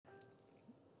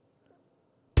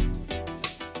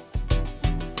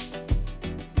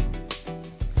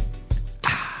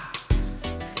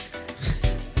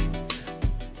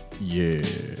Yeah.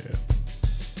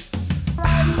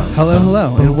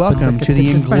 Hello, and welcome to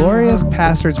the Inglorious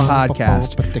Pastors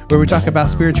Podcast, where we talk about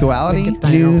spirituality,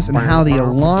 news, and how the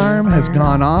alarm has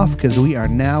gone off because we are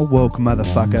now woke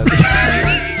motherfuckers.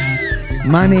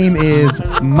 My name is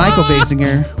Michael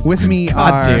Basinger. With me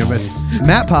are damn it.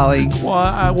 Matt Polly,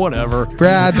 Whatever.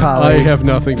 Brad I Polly, have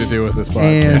nothing to do with this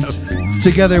and podcast.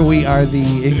 together we are the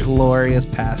Inglorious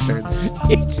Pastors.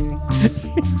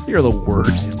 You're the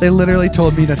worst. They literally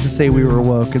told me not to say we were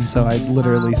woke, and so I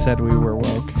literally said we were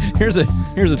woke. Here's a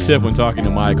tip when talking to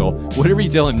Michael. Whatever you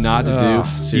tell him not to do,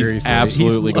 Seriously. he's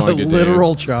absolutely He's going to a do.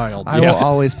 literal child. I will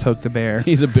always poke the bear.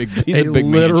 He's a big a big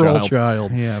literal man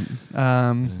child. child. Yeah.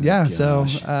 Yeah. So,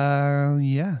 gosh.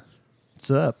 yeah. What's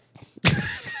up?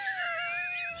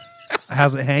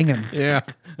 How's it hanging? Yeah.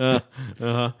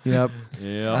 Yep.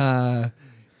 Yeah.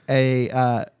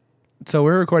 So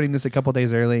we're recording this a couple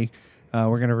days early.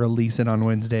 We're gonna release it on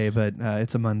Wednesday, but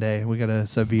it's a Monday. We got a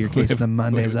severe case of the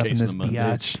Mondays up in this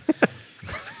biatch.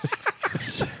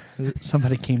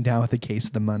 Somebody came down with a case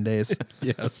of the Mondays.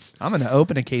 Yes. I'm gonna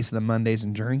open a case of the Mondays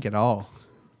and drink it all.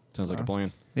 Sounds like a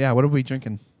plan. Yeah. What are we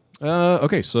drinking?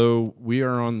 Okay, so we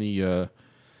are on the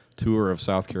tour of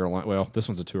South Carolina. Well, this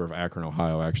one's a tour of Akron,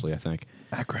 Ohio, actually, I think.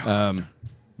 Akron.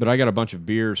 But I got a bunch of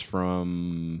beers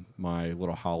from my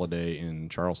little holiday in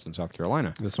Charleston, South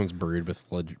Carolina. This one's brewed with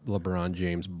LeBron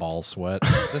James ball sweat.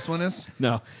 This one is.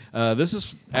 No, this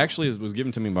is actually was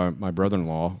given to me by my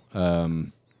brother-in-law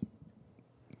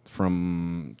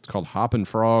from, it's called Hop and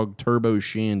Frog Turbo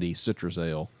Shandy Citrus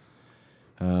Ale,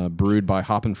 brewed by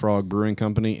Hop and Frog Brewing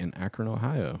Company in Akron,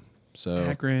 Ohio. So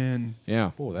Akron.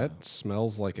 yeah, Oh, that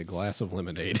smells like a glass of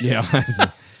lemonade. yeah.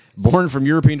 Born from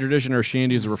European tradition, our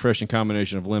shandy is a refreshing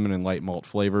combination of lemon and light malt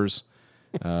flavors.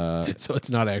 So it's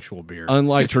not actual beer.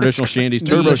 Unlike traditional shandies,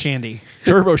 Turbo Shandy.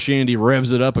 Turbo Shandy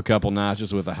revs it up a couple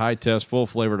notches with a high-test,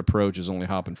 full-flavored approach as only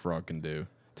Hop and Frog can do.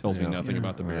 Tells me nothing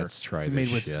about the beer. Let's try Made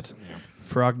this with- shit.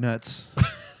 Frog nuts.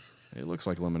 It looks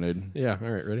like lemonade. Yeah. All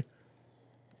right. Ready?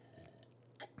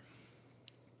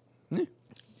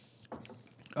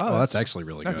 Oh, that's actually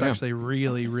really That's good. actually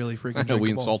really, really freaking I know we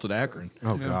drinkable. insulted Akron.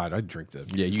 Oh God, I'd drink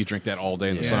that. Yeah, you could drink that all day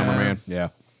in the Yeah. summer, man. Yeah.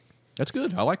 That's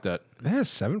good. I like that. That has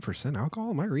 7%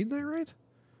 alcohol. Am I reading that right?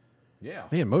 Yeah.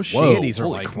 Man, most Whoa, shandies are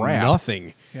holy like crap.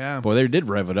 nothing. Yeah. Boy, they did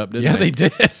rev it up, didn't Yeah, they? they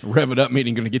did. Rev it up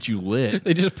meaning going to get you lit.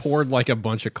 They just poured like a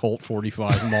bunch of Colt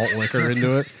 45 malt liquor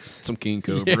into it. Some King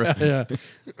Cobra. Yeah.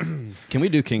 Can we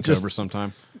do King Cobra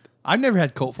sometime? I've never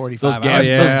had Colt 45. Those gas,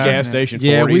 yeah. those gas station 40s.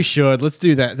 Yeah, we should. Let's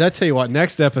do that. That tell you what.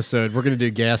 Next episode, we're gonna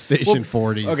do gas station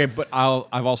 40s. Okay, but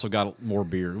I've also got more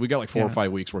beer. We got like 4 or Yeah.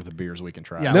 5 weeks worth of beers we can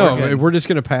try. Yeah. No, We're good. we're just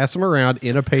gonna pass them around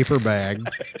in a paper bag.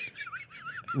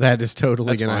 That is totally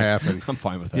That's gonna fine. happen. I'm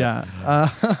fine with that. Yeah.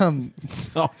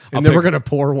 And then we're gonna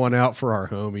pour one out for our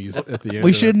homies at the end.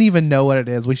 We of it. shouldn't even know what it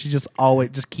is. We should just always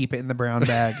just keep it in the brown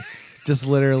bag. Just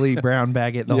literally brown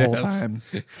bag it the whole Yes. time.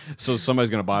 So somebody's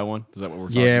going to buy one? Is that what we're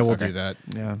talking Yeah, about? we'll Okay. do that.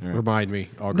 Yeah. Remind me.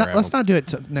 I'll No, grab let's 'em. not do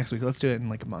it next week. Let's do it in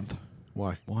like a month.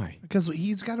 Why? Why? Because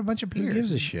he's got a bunch of Who beers.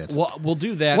 gives a shit? Well, we'll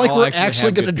do that. Like I'll we're actually actually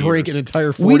have gonna good drink beers. an entire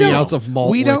We 40 don't- ounce of malt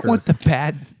We liquor. don't want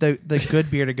the good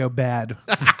beer to go bad.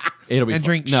 It'll be and fun.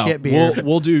 drink no, shit beer.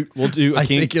 We'll do I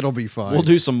King, think it'll be fine. We'll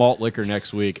do some malt liquor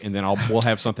next week, and then we'll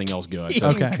have something else good. So,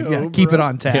 Okay. Yeah. Cobra. Keep it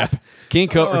on tap. yeah. King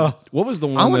Cobra. What was the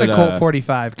one? I want a that, Colt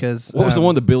 45 because What was the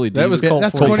one that Billy D? that was Colt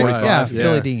that's 45. Yeah, Yeah.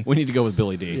 Billy D. We need to go with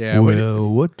Billy D. Yeah,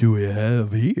 what do we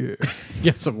have here?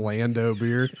 get some Lando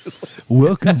beer.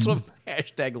 Welcome. That's what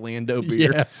hashtag Lando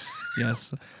beer. Yes.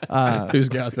 Yes. Who's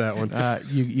got that one?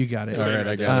 You got it. All right,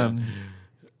 I got it.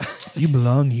 You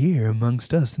belong here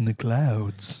amongst us in the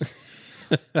clouds.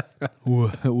 well,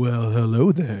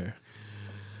 hello there.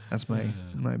 That's my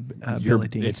Billy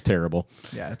D. It's terrible.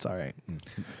 Yeah, it's all right.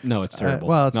 No, it's terrible.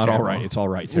 well, it's not all terrible. right. It's all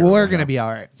right. Terrible. We're gonna be all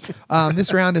right.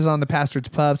 This round is on the Pastor's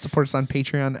Pub. Support us on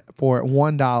Patreon for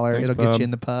 $1. Thanks, It'll get Pub. you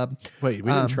in the pub. Wait,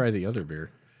 we didn't try the other beer.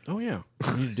 Oh yeah,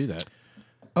 we need to do that.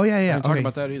 Oh yeah, I yeah. didn't talk okay.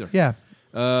 about that either. Yeah.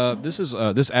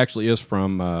 This actually is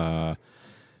from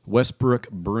Westbrook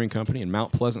Brewing Company in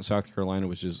Mount Pleasant, South Carolina,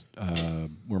 which is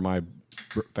where my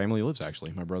family lives.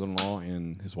 Actually, my brother-in-law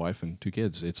and his wife and 2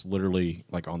 kids. It's literally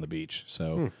like on the beach,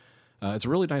 so it's a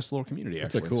really nice little community.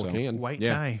 That's Actually, a cool so, can. White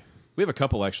Yeah. tie. We have a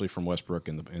couple actually from Westbrook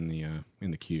in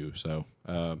the queue. So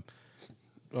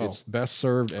It's best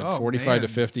served at Oh, 45 to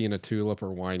man. 50 in a tulip or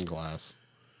wine glass.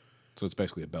 so it's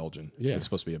basically a Belgian. Yeah. It's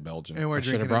supposed to be a Belgian. And we're I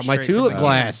should have drinking brought it my straight from tulip the-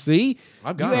 glass. See?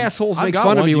 I've got You 'em. assholes I've make got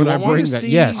fun of one. me Do when you I want one? bring that. See?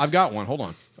 Yes. I've got one. Hold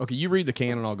on. Okay, you read the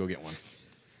can and I'll go get one.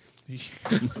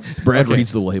 Brad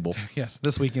reads the label. Yes,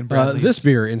 this weekend. Bradley. This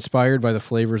beer, inspired by the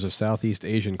flavors of Southeast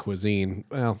Asian cuisine.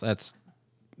 Well, that's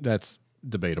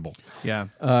debatable. Yeah.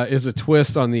 Is a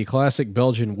twist on the classic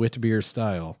Belgian wit beer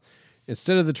style.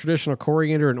 Instead of the traditional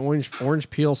coriander and orange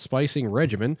peel spicing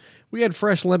regimen, we had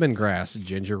fresh lemongrass,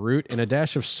 ginger root, and a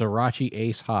dash of Sriracha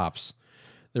Ace hops.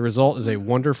 The result is a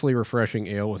wonderfully refreshing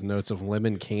ale with notes of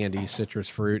lemon candy, citrus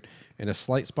fruit, and a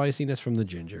slight spiciness from the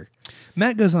ginger.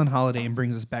 Matt goes on holiday and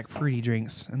brings us back fruity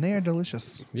drinks, and they are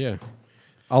delicious. Yeah.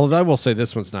 Although I will say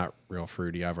this one's not real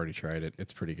fruity. I've already tried it.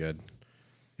 It's pretty good.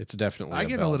 It's definitely I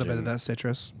get a little bit of that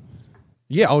citrus.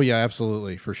 Yeah. Oh, yeah,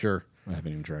 absolutely. For sure. I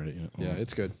haven't even tried it yet. Yeah,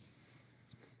 it's good.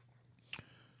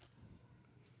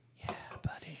 Yeah,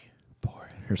 buddy. Pour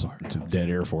it. Here's some dead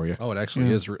air for you. Oh, it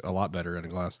actually is a lot better in a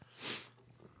glass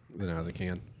than out of the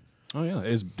can. Oh yeah,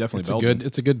 it's definitely It's Belgian.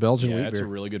 a good Belgian yeah, wheat it's beer. a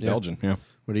really good Yeah. Belgian. Yeah.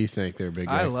 What do you think there, big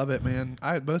guy? I love it, man.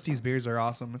 Both these beers are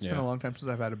awesome. It's been Yeah. a long time since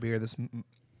I've had a beer this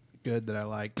good that I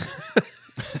like.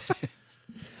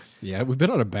 Yeah, we've been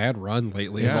on a bad run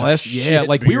lately. Yeah. It's shit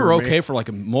like we beer, were man. okay for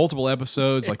like multiple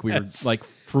episodes. Like we were Yes. like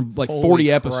from like Holy 40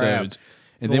 crap. episodes.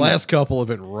 And The then last couple have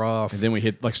been rough. and then we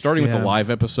hit like starting with Yeah. the live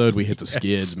episode, we hit the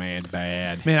skids, man,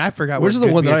 bad. Man, I forgot Which is what the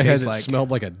good one that beer I had tastes that like. smelled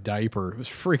like a diaper. It was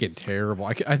freaking terrible.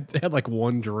 I had like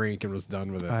one drink and was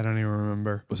done with it. I don't even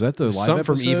remember. Was that the live Something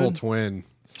episode? from Evil Twin.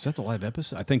 Was that the live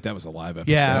episode? I think that was the live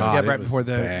episode. Yeah, God, it right was before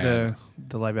bad.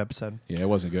 the live episode. Yeah, it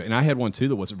wasn't good. And I had one too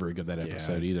that wasn't very good that Yeah,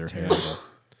 episode it's either. terrible. Yeah.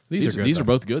 These are good. These though. are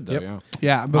both good though. Yep. Yeah.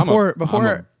 Yeah, I'm before a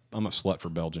slut for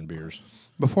Belgian beers.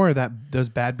 before those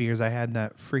bad beers, I had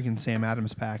that freaking Sam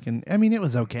Adams pack, and I mean it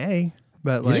was okay,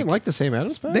 but You didn't like the Sam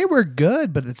Adams pack? they were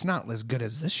good, but it's not as good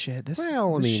as this shit. This,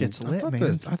 Well, I this mean, shit's lit,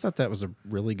 man. I thought that was a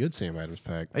really good Sam Adams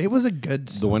pack. It was a good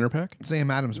The winter pack? Sam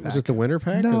Adams pack. Was it the winter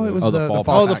pack? No, or it was Oh, the the fall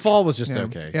fall. Oh, the pack. fall was just Yeah.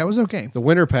 okay. Yeah, it was okay. The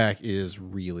winter pack is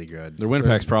really good. The winter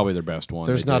There's- pack's probably their best one.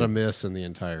 There's They not do. a miss in the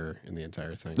entire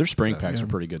thing. Their spring So- packs Yeah. are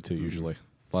pretty good too. Usually,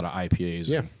 a lot of IPAs.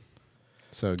 Yeah.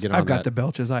 So get on I've got that. the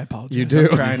belches. I apologize. You do.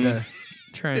 I'm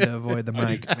trying to avoid the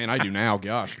mic. I mean, I do now.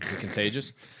 Gosh, is it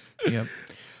contagious? Yep.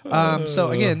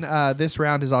 So again, this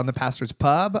round is on the Pastor's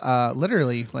Pub.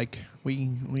 Literally, like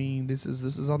this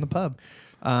is on the pub.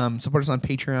 Support us on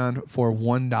Patreon for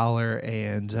 $1,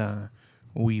 and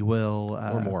we will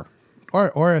or more. or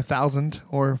 1,000,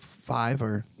 or 5,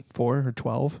 or 4, or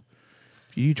 12.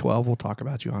 If you do 12, we'll talk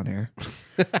about you on air.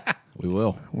 We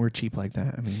will. We're cheap like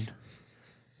that. I mean,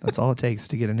 that's all it takes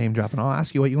to get a name drop. And I'll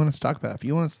ask you what you want us to talk about. If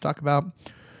you want us to talk about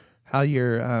how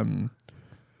your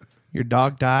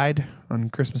dog died on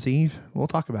Christmas Eve, we'll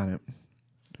talk about it.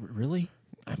 Really?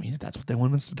 I mean, if that's what they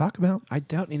want us to talk about. I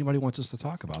doubt anybody wants us to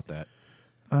talk about that.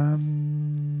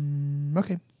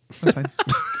 Okay, that's fine.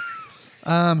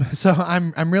 So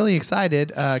I'm really excited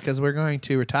because we're going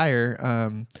to retire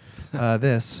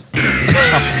this.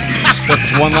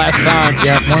 That's one last time.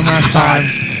 Yeah, one last time.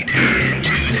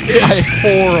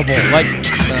 Horrible.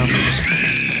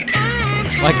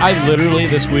 Like I literally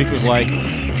this week was like,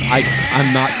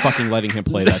 I'm not fucking letting him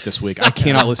play that this week. I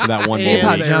cannot listen to that one It more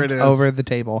there week. jumped it is. over the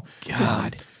table.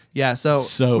 God. Yeah, so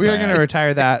we're going bad. to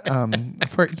retire that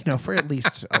for at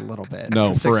least a little bit.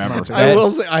 No, for 6 forever. months or I so.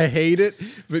 will say I hate it,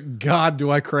 but God,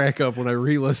 do I crack up when I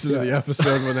re-listen to the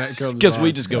episode when that comes. Because we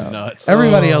on. just go nuts.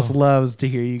 Everybody else loves to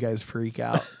hear you guys freak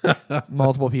out.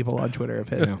 Multiple people on Twitter have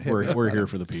hit. Yeah, hit we're me up we're about here it.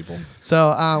 for the people.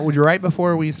 So, would you right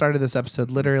before we started this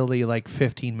episode, literally like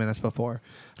 15 minutes before,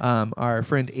 our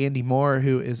friend Andy Moore,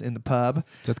 who is in the pub.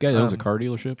 Is that the guy that owns a car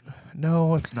dealership?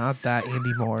 No, it's not that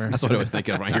Andy Moore. That's what I was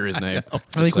thinking when I hear his name. I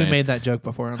think we made that joke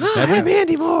before. On the I'm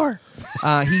Andy Moore.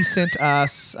 He sent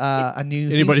us a new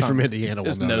theme Anybody song. from Indiana will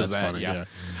Just know knows that's that, funny. yeah.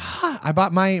 Yeah. I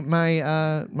bought my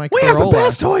Corolla.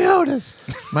 Toyotas.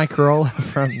 My Corolla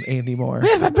from Andy Moore.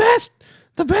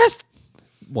 the best.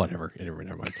 Whatever. Anyway,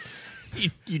 never mind.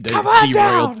 You Come on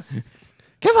derailed. down.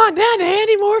 Come on down to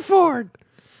Andy Moore Ford.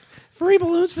 Free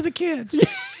balloons for the kids.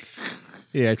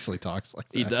 He actually talks like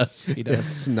that. He does. He does.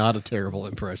 It's not a terrible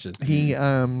impression. He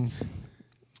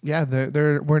yeah,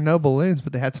 there were no balloons,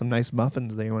 but they had some nice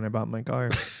muffins there when I bought my car.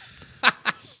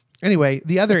 Anyway,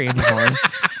 the other Andy Moore,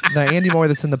 the Andy Moore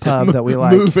that's in the pub that we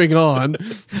like. Moving on.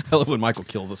 I love when Michael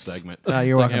kills a segment. You're It's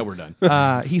like, welcome. yeah, we're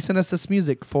done. He sent us this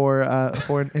music for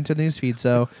into the newsfeed.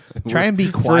 So try and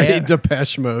be For any quiet.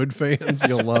 Depeche Mode fans,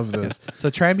 you'll love this. So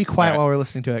try and be quiet All right. while we're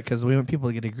listening to it because we want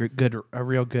people to get a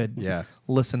real good Yeah.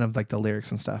 listen of like the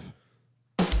lyrics and stuff.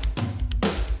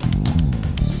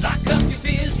 Lock up your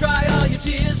fears, dry all your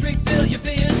tears, refill your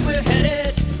beers. We're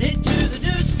headed into the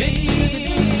news feed.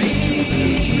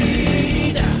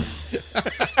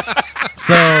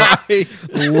 So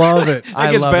I love it. It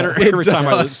I gets love better it. every time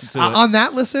I listen to it. On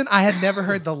that listen, I had never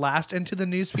heard the last Into the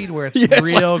Newsfeed where it's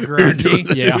real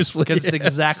grungy. Yeah. Because it's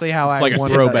exactly how It's I like a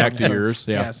wanted throwback that to song. yours.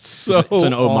 Yeah. Yes. So It's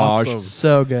an homage. awesome.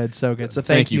 So good, so good. So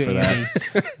thank you for Andy.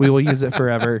 We will use it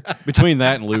forever. Between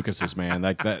that and Lucas's, man,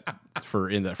 like that for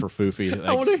Foofy. Like,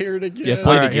 I want to hear it again. Yeah, All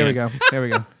play it right, again. here we go. Here we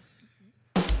go.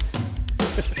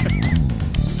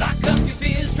 Lock up your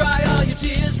fears, dry all your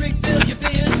tears, refill your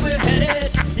beers. We're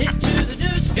headed into the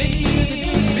news feed.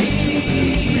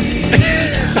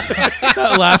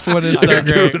 That last one is so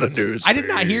great. the news I did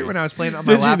not hear it when I was playing it on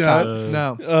my Did you laptop. not?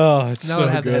 No. Oh, it's No, so it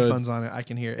had the good. headphones on it. I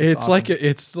can hear it. It's awesome. like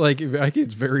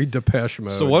it's very Depeche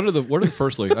Mode. So what are the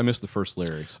first lyrics? I missed the first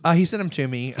lyrics. He sent them to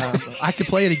me. I could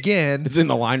play it again. It's in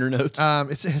the liner notes.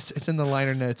 It's in the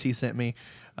liner notes he sent me.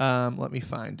 Let me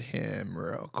find him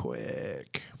real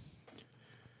quick.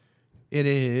 It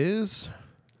is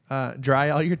dry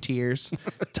all your tears,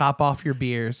 top off your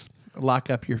beers, lock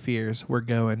up your fears. We're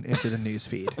going into the news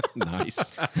feed.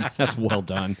 Nice. That's well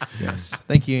done. Yes.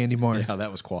 Thank you, Andy Moore. Yeah,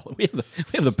 that was quality. We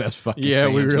have the best fucking yeah,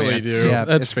 we fans, really man. do. Yeah,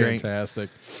 That's it's great. fantastic.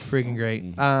 Freaking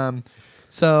great.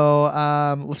 So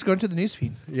let's go into the news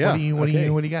feed. Yeah, What do okay.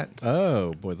 you got?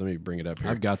 Oh boy, let me bring it up here.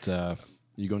 I've got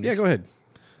you going? Yeah, go ahead.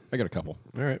 I got a couple.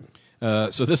 All right.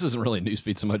 So this isn't really a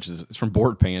newsfeed so much as it's from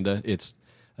Board Panda. It's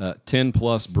 10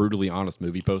 plus brutally honest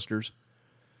movie posters.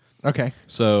 Okay.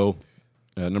 So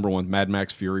number one, Mad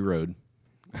Max Fury Road.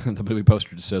 The movie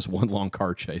poster just says one long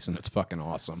car chase, and it's fucking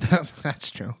awesome.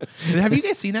 That's true. Have you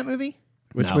guys seen that movie?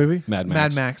 Which No, movie? Mad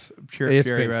Max. Mad Max It's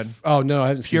Fury been- Road. Oh no, I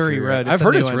haven't seen Fury Road. I've It's a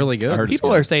heard new it's one. really good. I heard it's People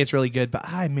good. are saying it's really good, but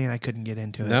I couldn't get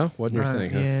into it. No, wasn't your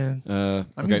thing? Huh? Yeah.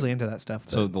 I'm Okay. usually into that stuff.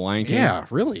 So but The Lion King. Yeah,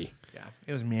 really. yeah,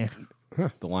 it was meh.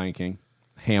 The Lion King.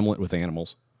 Hamlet with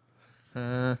animals.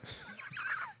 Yeah.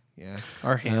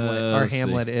 Our let's see.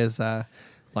 Hamlet is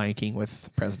Lion King with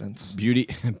presidents. Beauty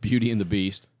and the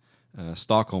Beast.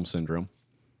 Stockholm Syndrome.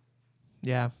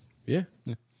 Yeah. Yeah.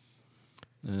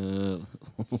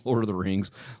 Lord of the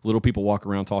Rings. Little people walk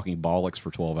around talking bollocks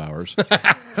for 12 hours.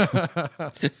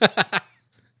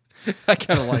 I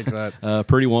kind of like that.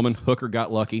 Pretty Woman. Hooker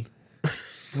Got Lucky.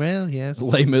 Well, yeah.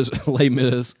 Les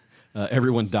Mis.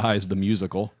 Everyone Dies, the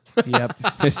musical. Yep.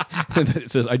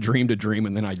 It says, I dreamed a dream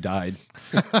and then I died.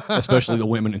 Especially the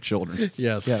women and children.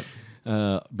 Yes.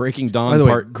 Yep. Breaking Dawn By the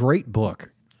way, part. great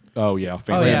book. Oh, yeah. Oh yeah,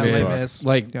 Fantastic Les book. Mis. Les Mis.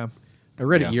 Like- yeah. I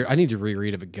read Yeah. it. I need to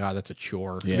reread it, but God, that's a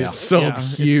chore. Yeah. It's so Yeah,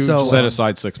 it's huge. so- Set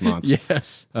aside 6 months.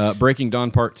 Yes. Breaking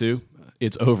Dawn Part 2.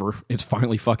 It's over. It's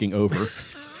finally fucking over.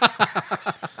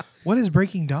 What is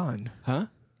Breaking Dawn? Huh?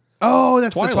 Oh,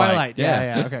 that's Twilight. the Twilight.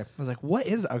 Yeah. Yeah. Okay. I was like, what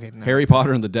is? Okay. No. Harry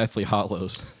Potter and the Deathly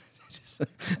Hallows.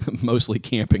 Mostly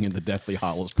camping in the Deathly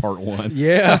Hallows Part 1.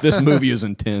 Yeah. This movie is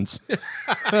intense.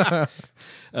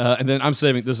 And then I'm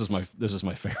saving this is my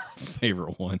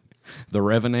favorite one. The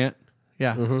Revenant.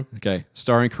 Yeah. Okay.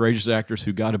 Starring courageous actors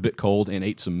who got a bit cold and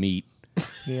ate some meat.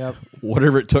 Yep.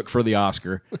 Whatever it took for the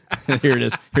Oscar. Here it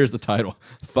is. Here's the title.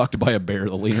 Fucked by a Bear,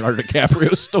 the Leonardo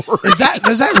DiCaprio story. Is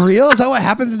that real? Is that what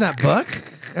happens in that book?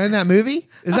 In that movie?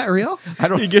 Is that real? I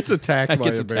don't He gets attacked by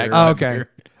gets a bear. attacked by Oh, a okay. bear.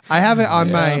 I have it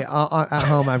on my at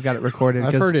home. I've got it recorded.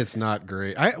 I've 'cause heard it's not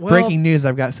great. breaking news.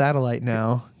 I've got satellite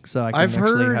now, so I can I've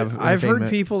actually heard. have. I've heard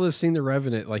entertainment. people that've seen The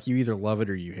Revenant. Like you either love it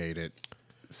or you hate it.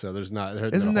 So there's not.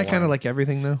 Isn't that kind of like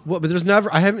everything though? Well, but there's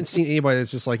never. I haven't seen anybody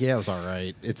that's just like, yeah, it was all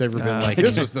right. It's ever been like,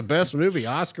 this was the best movie,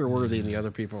 Oscar worthy, and the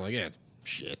other people are like, yeah, it's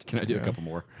shit. Can I do a couple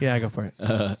more? Yeah, go for it.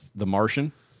 The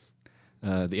Martian.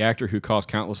 The actor who cost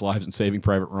countless lives in Saving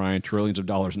Private Ryan, trillions of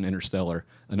dollars in Interstellar,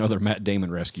 another Matt Damon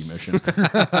rescue mission.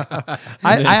 I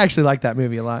actually like that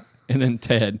movie a lot. And then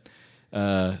Ted,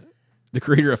 the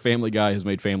creator of Family Guy, has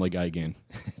made Family Guy again.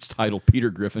 It's titled Peter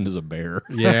Griffin is a Bear.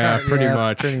 Yeah, pretty Yeah,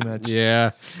 much. pretty much.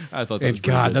 Yeah. I thought that was And pretty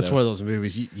God, good, that's though. one of those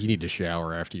movies you need to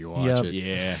shower after you watch Yep. it.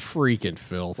 Yeah. Freaking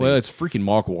filthy. Well, it's freaking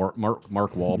Mark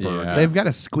Wahlberg. Yeah. They've got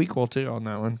a squeakquel too on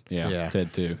that one. Yeah. Yeah.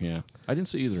 Ted too. Yeah, I didn't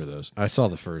see either of those. I saw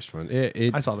the first one.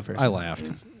 I saw the first I one. laughed.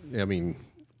 I mean,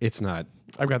 it's not.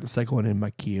 I've got the second one in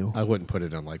my queue. I wouldn't put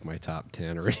it on like my top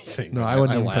 10 or anything. No, but I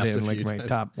wouldn't even put laughed it in a like few my times.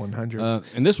 top 100.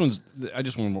 And this one's. I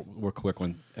just want a quick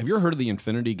one. Have you ever heard of the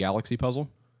Infinity Galaxy puzzle?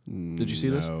 Did you see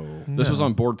this? No. This was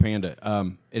on Board Panda.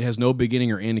 It has no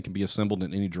beginning or end. It can be assembled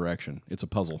in any direction. It's a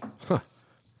puzzle.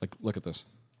 Like, look at this.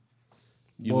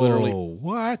 You Whoa, literally.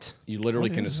 what? You literally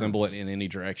can assemble it in any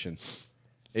direction.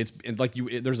 It's like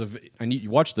there's you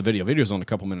watch the video. Video's only a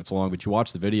couple minutes long, but you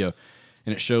watch the video,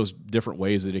 and it shows different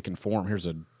ways that it can form. Here's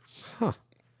a.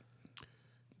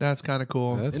 That's kind of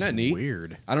cool. That's Isn't that neat?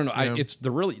 weird. I don't know. Yeah. It's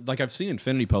the really like I've seen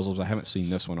Infinity puzzles. I haven't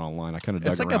seen this one online. I kind of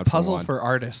dug It's like around a puzzle one. for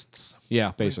artists.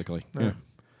 Yeah, basically. Yeah.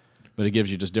 But it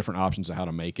gives you just different options of how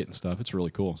to make it and stuff. It's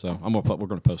really cool. So we're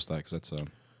gonna post that because that's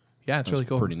Yeah, it's really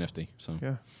cool. pretty nifty. So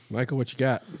Yeah. Michael, what you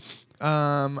got?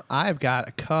 I've got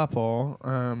a couple.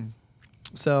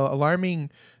 So alarming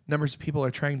numbers of people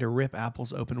are trying to rip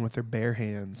apples open with their bare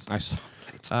hands. I saw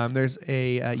that. There's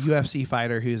a UFC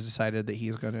fighter who's decided that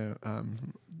he's going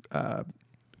to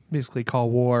basically call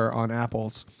war on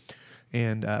apples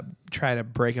and try to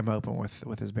break them open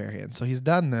with his bare hands. So he's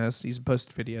done this. He's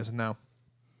posted videos, and now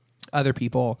other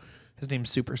people. His name's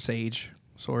Super Sage,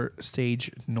 or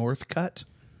Sage Northcutt.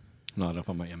 Not up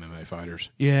on my MMA fighters.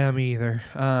 Yeah, me either.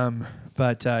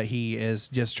 But he is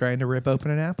just trying to rip open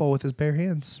an apple with his bare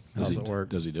hands. How's it work?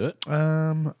 Does he do it?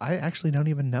 I actually don't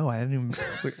even know. I didn't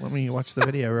even. Let me watch the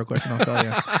video real quick, and I'll tell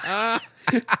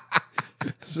you.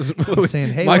 I'm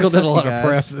saying, hey, Michael what's did a up, lot you of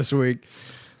prep guys? this week.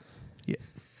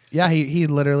 Yeah, he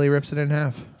literally rips it in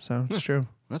half. So it's true.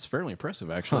 That's fairly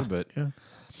impressive, actually. But Yeah.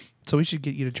 So we should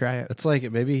get you to try it. It's like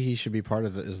maybe he should be part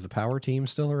of the. Is the power team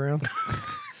still around?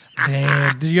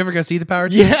 Man, did you ever go see the Power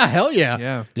Team? Yeah, hell yeah.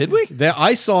 Yeah. did we?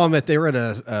 I saw them they were at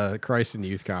a Christ in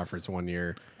Youth conference one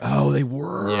year. Oh, they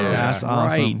were. Yeah, That's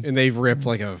awesome. And they've ripped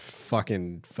like a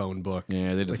fucking phone book. Yeah,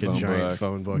 they did like a a phone giant book.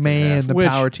 phone book. in Man, half, the which-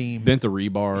 Power Team. Bent the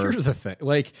rebar. Here's the thing,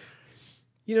 like.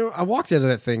 You know, I walked into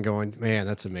that thing going, man,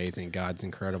 that's amazing. God's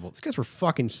incredible. These guys were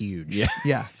fucking huge. Yeah.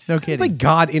 Yeah, no I kidding. think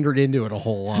God entered into it a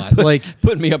whole lot. Like,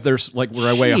 Putting me up there like where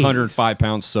I weigh Jeez. 105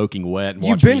 pounds soaking wet and you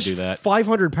watching me bench do that.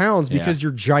 500 pounds Yeah. because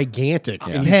you're gigantic.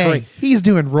 And you hey, train. he's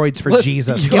doing roids for Let's-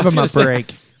 Jesus. I Give was him a gonna say,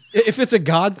 break. If it's a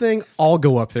God thing, I'll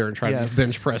go up there and try Yes. to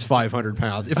bench press 500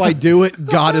 pounds. If I do it,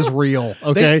 God is real.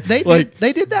 Okay,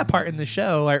 They did that part in the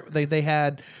show. Like they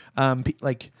had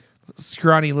like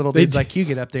scrawny little dudes did- like you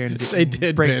get up there and they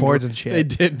did break bend- boards and shit. They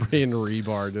did bend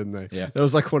rebar, didn't they? Yeah. that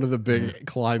was like one of the big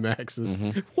climaxes.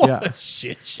 What Yeah. a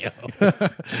shit show!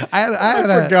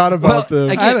 I Forgot about them.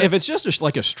 Again, if it's just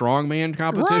like a strongman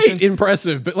competition, Right,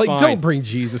 impressive, but like, Fine. don't bring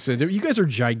Jesus into it. You guys are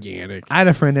gigantic. I had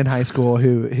a friend in high school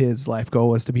who his life goal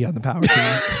was to be on the Power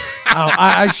Team.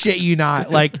 I shit you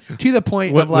not. Like to the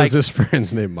point What of like was this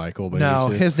friend's name? Michael? by no,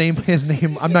 any chance? his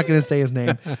name. I'm not going to say his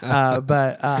name,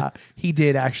 but he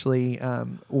did actually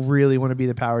really want to be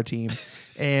the Power Team,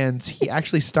 and he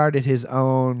actually started his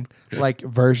own like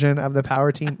version of the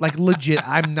Power Team. Like legit,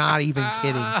 I'm not even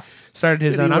kidding. Started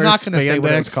his Did he own. I'm wear not going to say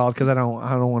what it was spandex? called because I don't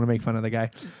want to make fun of the guy.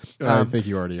 I think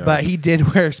you already are. But he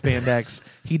did wear spandex.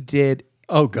 He did.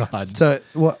 oh God, So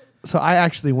I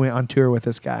actually went on tour with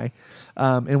this guy.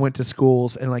 And went to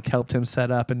schools and like helped him set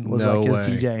up and was no like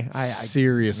his way. DJ.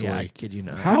 Seriously, Yeah, I kid you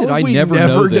not. How did have I we never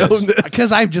know this? known this?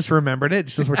 Because I've just remembered it.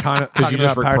 Since we're talking you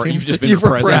just about Power Team. you've just been You've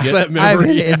repressing repressed it. that I've memory.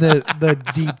 hit it in the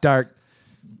deep dark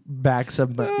back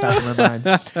of my mind.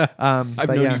 I've but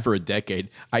known yeah, you for a decade.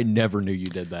 I never knew you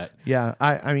did that. yeah.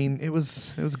 I mean, it was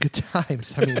good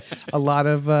times. I mean, a lot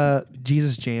of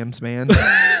Jesus jams, man.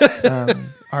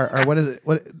 Or what is it?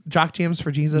 What jock jams for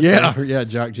Jesus? Yeah, Or- yeah,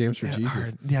 Jock James for Jesus,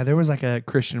 or- yeah, there was like a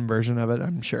Christian version of it.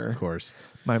 I'm sure. of course.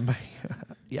 My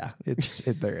yeah,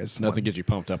 there is Nothing one. gets you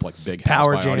pumped up like Big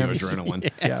Power House by Audio jams. Adrenaline.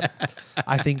 Yeah,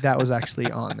 I think that was actually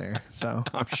on there. So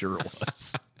I'm sure it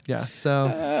was. yeah,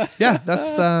 so yeah,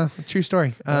 that's a true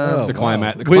story. Oh, The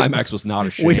wow. climax was not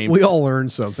ashamed. We all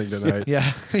learned something tonight.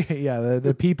 Yeah, yeah.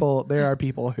 The people, there are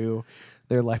people who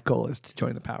their life goal is to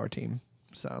join the Power Team.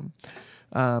 So,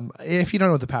 if you don't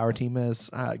know what the Power Team is,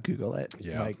 Google it.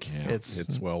 Yeah, like yeah.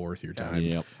 it's. well worth your time.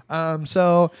 Yep.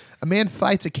 So a man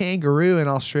fights a kangaroo in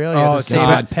Australia to save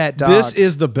God. his pet dog. This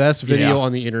is the best video Yeah.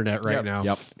 on the internet right Yep. now.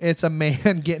 Yep. It's a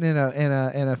man getting in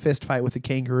a fist fight with a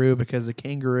kangaroo because the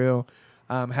kangaroo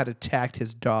had attacked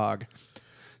his dog.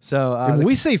 So And when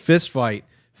we say fist fight,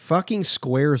 fucking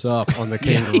squares up on the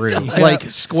kangaroo. does. Like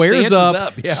squares Stances up,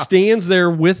 up, yeah. stands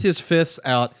there with his fists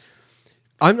out.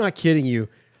 I'm not kidding you.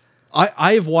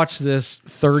 I have watched this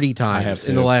 30 times have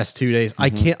in the too. last 2 days.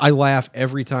 I laugh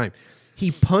every time. He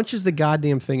punches the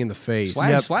goddamn thing in the face.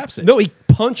 Slaps it. No, he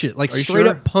punches like Are you straight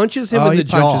sure? up punches him Oh, in he the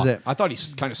jaw. punches it. I thought he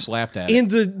kind of slapped at it.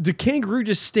 And the kangaroo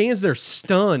just stands there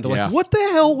stunned. Yeah. Like, what the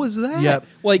hell was that? Yep.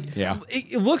 Like, Yeah.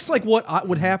 it looks like what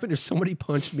would happen if somebody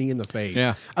punched me in the face.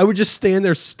 Yeah. I would just stand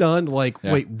there stunned, like,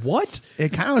 Yeah. wait, what?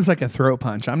 It kind of looks like a throat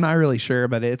punch. I'm not really sure,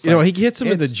 but it's You know, like, he hits him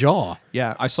in the it's- jaw.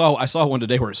 Yeah, I saw one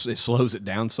today where it slows it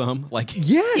down some. Like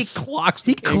Yes. he clocks.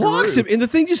 He the kangaroo. clocks him, and the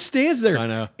thing just stands there. I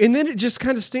know. And then it just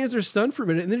kind of stands there stunned for a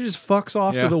minute, and then it just fucks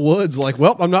off Yeah. to the woods. Like,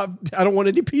 well, I don't want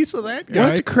any piece of that guy.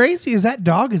 what's crazy is that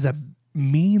dog is a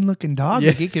mean looking dog. Yeah.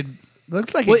 Like it could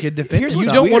looks like Well, it could defend here's you what's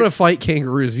itself. don't want to fight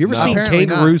kangaroos. Have you ever No. seen Apparently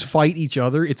not. kangaroos fight each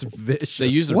other? It's vicious. They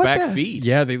use their What back the- feet.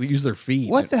 Yeah, they use their feet.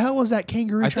 What the hell was that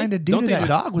kangaroo I trying think- to do don't to they- that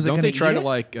dog? Was it don't going they try eat to it?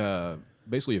 like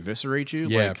basically eviscerate you?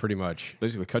 Yeah, Like, pretty much.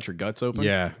 basically cut your guts open.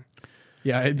 Yeah.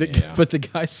 Yeah, but the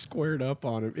guy squared up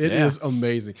on him. It is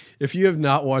amazing. If you have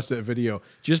not watched that video,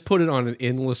 just put it on an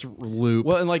endless loop.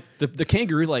 Well, and like the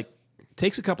kangaroo like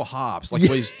takes a couple hops, like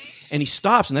and he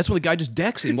stops, and that's when the guy just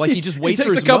decks him. Like he just waits he for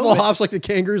takes his a couple moment. of hops, like the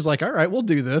kangaroo's like, all right, we'll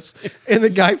do this. And the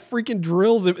guy freaking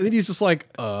drills him. And then he's just like,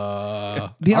 all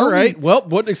right, well,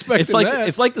 wasn't expecting It's like that.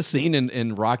 it's like the scene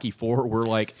in Rocky 4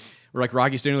 where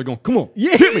Rocky's standing there going, "Come on,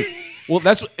 Yeah. hit me." Well,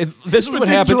 this is what then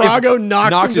happened. if Drago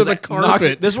knocks him to the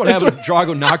carpet. This is what happened if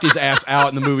Drago knocked his ass out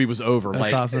and the movie was over.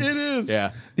 That's awesome. It is.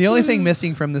 Yeah. The only thing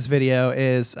missing from this video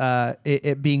is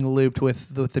it being looped with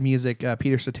the music.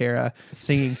 Peter Cetera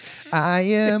singing, "I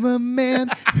am a man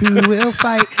who will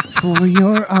fight for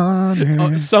your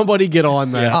honor. Somebody get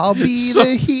on that. I'll be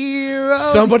the hero.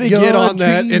 Somebody you're get on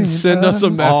that and dreaming send us a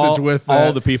of." message with that.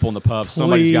 all the people in the pub.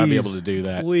 Somebody's got to be able to do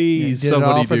that. Please, Did it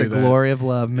somebody all for do the that. glory of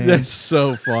love, man. That's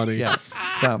so funny. Yeah.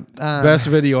 So Best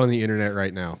video on the internet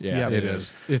right now. Yeah, it it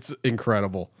is. It's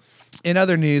incredible. in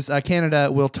other news, Canada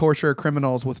will torture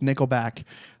criminals with Nickelback.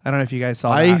 I don't know if you guys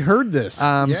saw I that. heard this.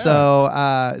 Yeah.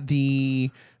 So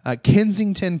the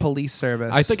Kensington Police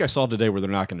Service. I think I saw today where they're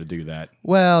not going to do that.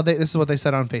 Well, this is what they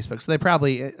said on Facebook. So they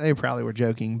probably were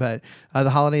joking, but the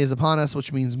holiday is upon us,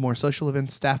 which means more social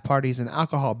events, staff parties, and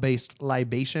alcohol-based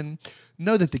libation.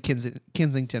 Know that the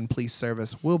Kensington Police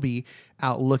Service will be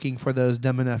out looking for those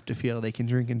dumb enough to feel they can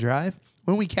drink and drive.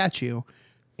 When we catch you,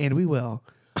 and we will,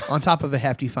 on top of a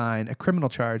hefty fine, a criminal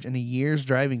charge, and a year's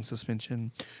driving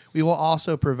suspension, we will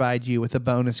also provide you with a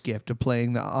bonus gift of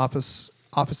playing the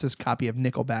office's copy of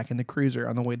Nickelback in the cruiser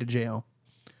on the way to jail.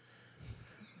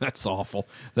 That's awful.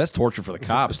 That's torture for the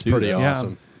cops too. pretty though.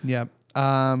 awesome. Yeah.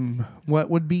 What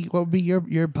would be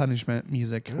your punishment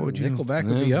music? What would you? Nickelback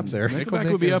would be up there.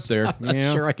 Nickelback would be up there. I'm not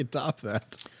Yeah. sure I could top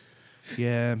that.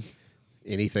 Yeah.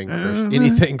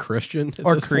 Anything Christian at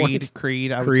Or this Creed. point?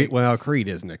 Creed. I would Creed. think- Well, Creed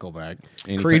is Nickelback.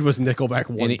 Anything- Creed was Nickelback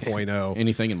Any- 1.0.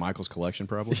 Anything in Michael's collection,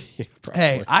 probably.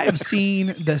 Hey, I have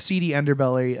seen the CD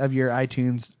underbelly of your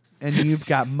iTunes, and you've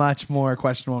got much more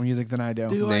questionable music than I do.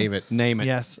 Name it. Name it.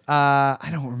 Yes. I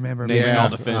don't remember. Name it. man. I'll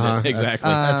defend it. That's-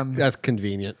 Exactly. That's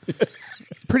convenient.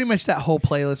 Pretty much that whole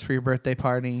playlist for your birthday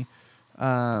party.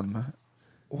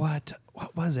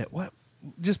 What was it? What?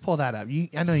 Just pull that up.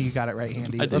 I know you got it right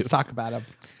handy. I do. Let's talk about it.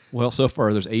 Well, so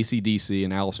far there's AC/DC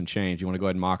and Alice in Chains. You want to go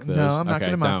ahead and mock those? No, I'm not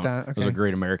gonna mock don't. that. Those Okay. are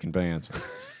great American bands.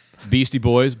 Beastie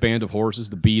Boys, Band of Horses,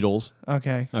 The Beatles.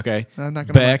 Okay. Okay. I'm not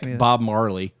gonna mock Beck, any of that. Bob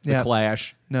Marley, The Yep.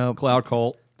 Clash, No. Cloud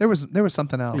Cult, There was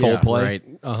something else. Coldplay. Right.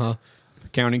 Uh-huh.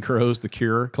 Counting Crows, The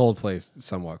Cure. Coldplay's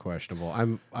somewhat questionable.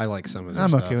 I like some of their I'm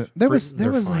stuff. okay with it. There was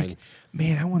They're like, fine.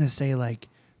 man, I want to say like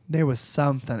there was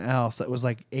something else that was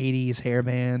like 80s hair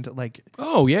band. Like,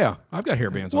 Oh yeah, I've got hair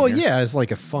bands. Well, on here. yeah, it's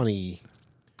like a funny.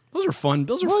 those are fun.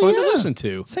 Those are Well, fun to yeah. listen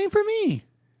to. same for me.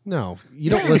 No,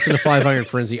 you don't listen to Five Iron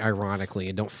Frenzy ironically,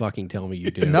 and don't fucking tell me you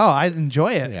do. No, I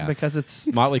enjoy it Yeah. because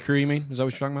it's Motley Crue, you mean? Is that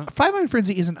what you're talking about? Five Iron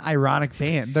Frenzy is an ironic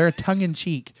band. They're a tongue in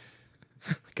cheek.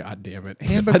 God damn it!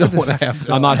 Handbook I don't for the want to Fascist. have this.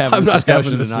 I'm not having I'm this not discussion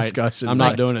having this tonight. discussion I'm not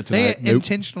tonight. doing it They tonight. Nope.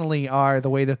 intentionally are the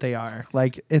way that they are.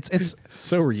 Like it's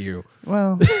So are you.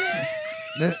 well,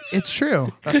 it's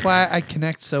true. That's why I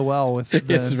connect so well with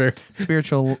It's the very-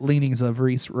 spiritual leanings of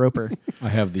Reese Roper. I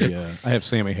have I have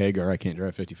Sammy Hagar. I Can't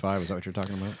Drive 55. Is that what you're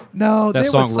talking about? No, That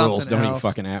there song was rules. something Don't even else.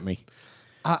 fucking at me.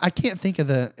 I can't think of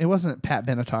it wasn't Pat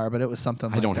Benatar, but it was something.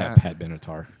 I like don't that. have Pat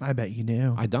Benatar. I bet you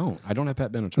do. I don't have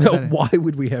Pat Benatar. No, why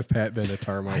would we have Pat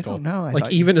Benatar, Michael? don't know. I like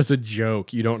thought even as a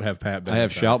joke, you don't have Pat Benatar. I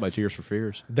have Shout by Tears for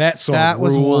Fears. That song That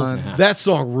was rules. one. That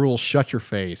song rules. Shut your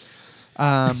face.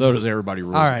 So does Everybody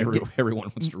Rules. all right. Everyone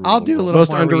wants to rule. I'll the do a world. little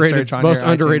Most more underrated, research on most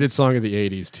your underrated iTunes. song of the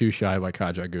 '80s. Too Shy by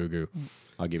Kaja Gugu.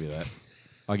 I'll give you that.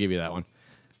 I'll give you that one.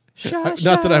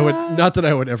 Not that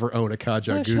I would ever own a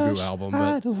Kaja Gugu album,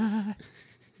 but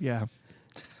Yeah.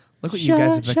 Look what you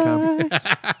guys have become.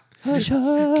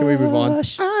 can we move on?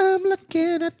 I'm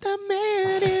looking at the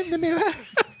man in the mirror.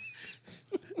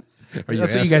 Are you,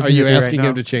 That's what you ask- guys are need you to do right asking now.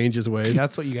 him to change his ways?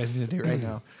 That's what you guys need to do right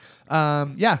now.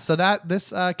 Yeah. So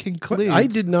this concludes. I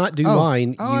did not do Oh.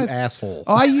 mine, Oh, you I- asshole.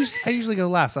 Oh, I usually go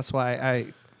last. That's why I.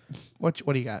 What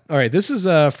do you got? All right, this is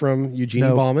from Eugenie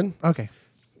No. Bauman, Okay.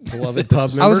 beloved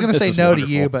pub member. I was going to This say is no wonderful.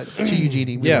 to you, but to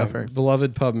Eugenie, we Yeah, love her.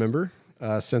 beloved pub member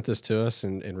sent this to us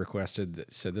and requested,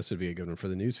 said this would be a good one for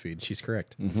the news feed. She's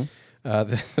correct.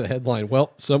 The headline,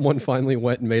 well, someone finally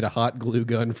went and made a hot glue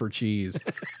gun for cheese.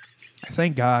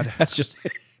 Thank God. That's just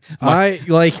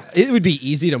It would be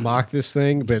easy to mock this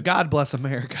thing, but God bless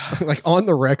America. like on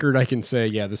the record, I can say,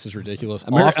 yeah, this is ridiculous.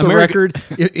 Ameri- Off the America- record,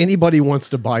 if anybody wants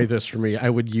to buy this for me, I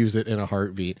would use it in a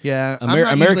heartbeat. Yeah, I'm Amer-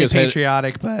 not America's usually head-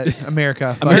 patriotic, but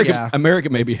America, fuck America, yeah. America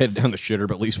may be headed down the shitter,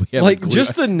 but at least we have Like a glue,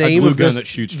 just the a name glue of gun this, that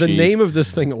shoots the cheese. name of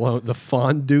this thing alone, the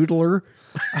Fondoodler.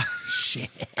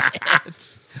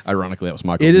 Ironically, that was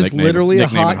Michael's It is nickname, literally a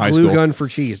nickname in hot high glue school. gun for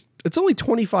cheese. It's only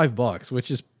 $25,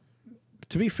 which is,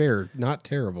 to be fair, not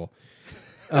terrible.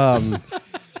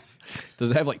 Does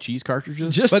it have like cheese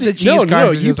cartridges? Just But the cheese you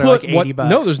cartridges are put like what? $80.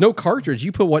 No, there's no cartridge.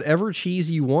 You put whatever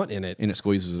cheese you want in it. And it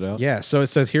squeezes it out. Yeah, so it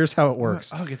says here's how it works.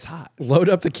 Oh, it gets hot. Load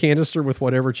up the canister with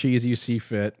whatever cheese you see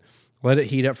fit. Let it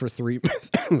heat up for 3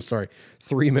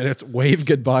 minutes. Wave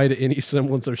goodbye to any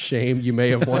semblance of shame you may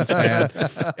have once had,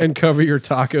 and cover your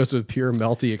tacos with pure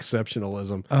melty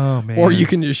exceptionalism. Oh, man. Or you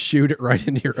can just shoot it right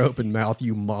into your open mouth,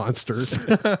 you monster.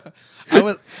 I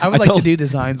would like told- to do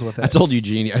designs with it. I told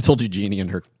Jeannie in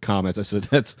her comments. I said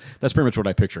that's pretty much what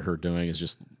I picture her doing is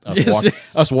just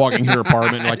us walking in her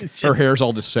apartment, like her hair's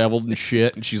all disheveled and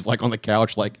shit, and she's like on the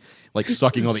couch, like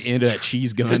sucking on the end of that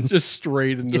cheese gun, just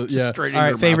straight into straight in All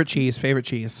her right, favorite cheese. Favorite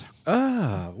cheese. ooh,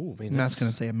 man, I'm not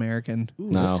gonna say American.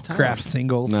 No. that's tough. Craft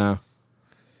singles. No.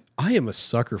 I am a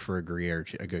sucker for a good Gruyere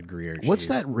cheese. What's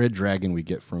that red dragon we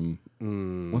get from?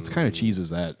 What kind of cheese is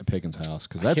that at Pagan's house?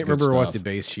 Because I that's can't good remember what stuff. the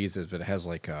base cheese is, but it has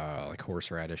like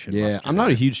horseradish. And Yeah, mustard I'm not in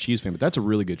a it. huge cheese fan, but that's a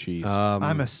really good cheese.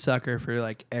 I'm a sucker for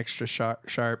like extra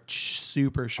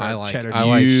super sharp cheddar. I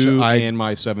like you I- and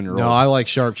my 7-year-old. No, I like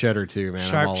sharp cheddar too, man. I'm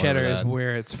all Sharp over cheddar is that.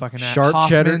 where it's fucking at. Sharp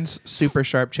cheddar- Hoffman's super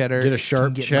sharp cheddar. Get a can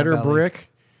sharp get in my cheddar belly. brick.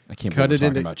 I can't Cut believe it we're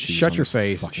into. talking about cheese Shut on your this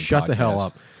face. fucking Shut the hell podcast.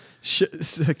 up.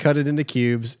 Cut it into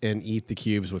cubes and eat the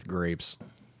cubes with grapes.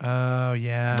 Oh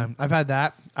yeah, I've had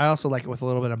that. I also like it with a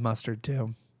little bit of mustard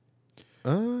too.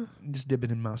 Just dip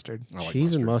it in mustard. I like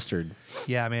Cheese and mustard. mustard.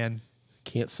 Yeah, man,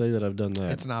 Can't say that I've done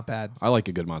that. it's not bad. I like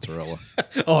a good mozzarella.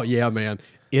 Oh yeah, man.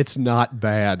 It's not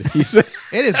bad. He said,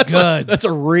 It is good. "That's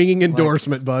a ringing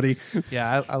endorsement, buddy."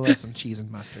 Yeah, I love some cheese and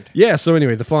mustard. Yeah. So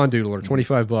anyway, the Fondoodler,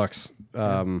 $25.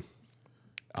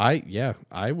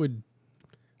 I would.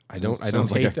 I don't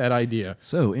sounds like hate a- that idea.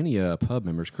 So, any pub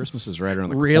members, Christmas is right around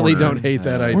the Really corner. don't hate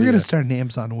that idea. We're gonna start an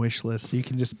Amazon wish list so you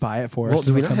can just buy it for Well, us. do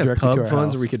and we it'll not come have directly to pub our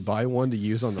funds house. where we could buy one to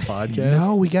use on the podcast?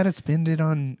 No, we got to spend it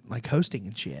on like hosting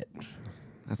and shit.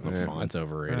 That's not fun. That's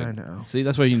overrated. I know. See,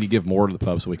 that's why you need to give more to the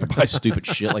pub so we can buy stupid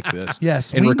shit like this.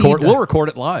 Yes, and we record. need to- We'll record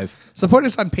it live. Support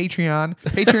us on Patreon.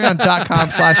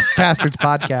 Patreon.com/pastors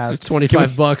podcast.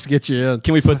 $25 get you in.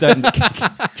 Can we put that? in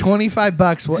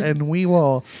 $25 and we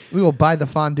will buy the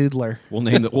Fondoodler. We'll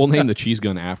name the cheese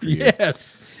gun after you.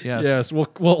 Yes. Yes. Yes.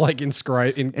 We'll like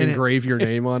engrave your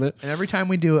name on it. And every time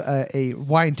we do a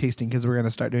wine tasting, because we're going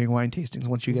to start doing wine tastings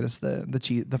once you get us the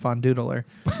Fondoodler,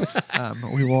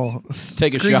 we will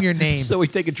Take a scream shot. your name. So we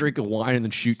take a drink of wine and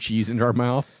then shoot cheese into our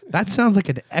mouth. That sounds like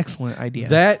an excellent idea.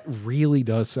 That really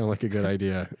does sound like a good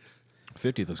idea.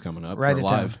 50th is coming up. Write for it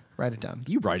live. down. Write it down.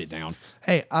 You write it down.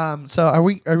 Hey, so are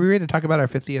we ready to talk about our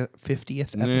 50th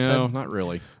episode? No, not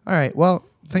really. All right. Well,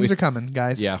 things are coming,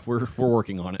 guys. Yeah, we're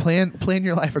working on it. Plan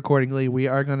your life accordingly. We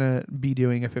are going to be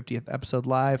doing a 50th episode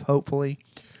live, hopefully,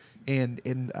 and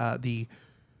in the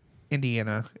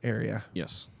Indiana area.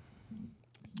 Yes.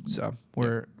 So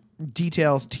we're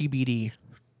details TBD,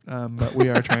 but we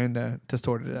are trying to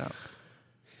sort it out.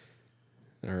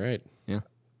 All right. Yeah.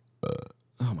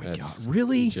 Oh my That's god!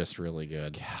 Really? Just really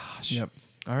good. Yep.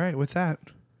 All right. With that,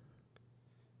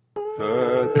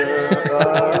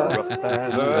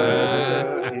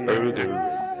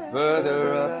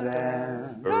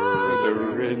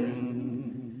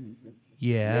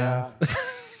 yeah.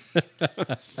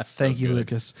 Thank you,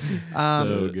 Lucas.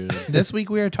 So good. This week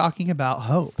we are talking about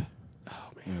hope.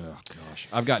 Oh gosh,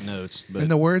 I've got notes, but In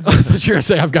the words I of thought you were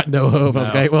saying I've got no hope. I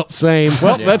was like, well, same.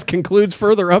 Well, that concludes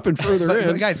further up and further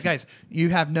in. guys, you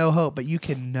have no hope, but you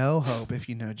can know hope if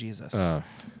you know Jesus.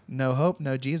 No hope,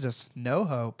 no Jesus. No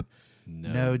hope,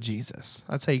 no Jesus.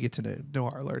 That's how you get to know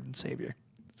our Lord and Savior.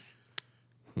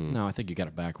 no, I think you got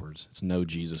it backwards. It's no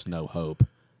Jesus, no hope.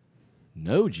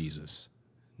 No Jesus,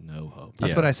 no hope.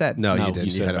 That's what I said. No, No, you didn't.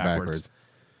 you You, said had it it backwards. backwards.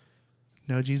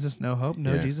 No Jesus, no hope.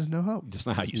 No Yeah. Jesus, no hope. That's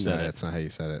not how you No, said it. that's not how you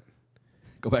said it.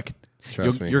 Go back.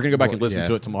 Trust me. You're gonna go back and Well, listen yeah.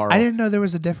 to it tomorrow. I didn't know there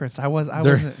was a difference. I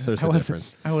There's a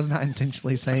difference. I was not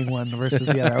intentionally saying one versus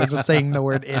the other. I was just saying the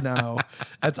word "no."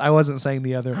 I wasn't saying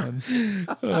the other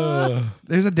one.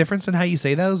 There's a difference in how you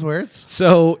say those words.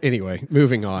 So anyway,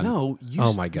 moving on. No. You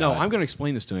Oh my God. No, I'm going to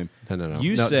explain this to him. No.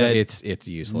 You No, said it's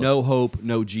useless. no hope,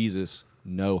 no Jesus.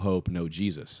 No hope, no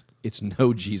Jesus. It's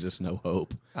no Jesus, no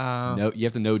hope. No, you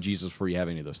have to know Jesus before you have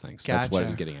any of those things. That's what I Gotcha.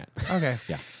 was getting at. Okay.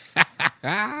 Yeah.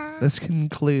 This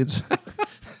concludes.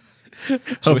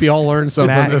 Hope you all learned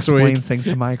something Matt this week. explains things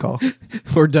to Michael.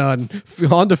 We're done.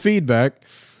 On to feedback.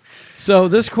 So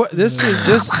this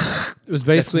was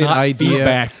basically an idea.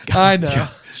 Feedback. I know.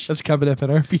 That's coming up in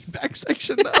our feedback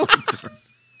section, though.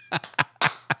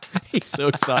 He's so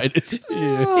excited.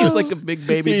 He's like a big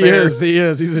baby He bear. is. He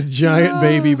is. He's a giant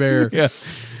baby bear. Yeah.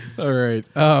 All right.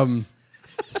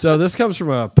 So this comes from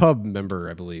a pub member,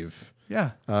 I believe.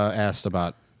 Yeah. Asked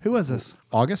about Who was this?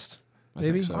 August. I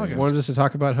Maybe think so, yes. wanted us to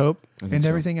talk about hope. I think And so.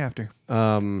 everything after.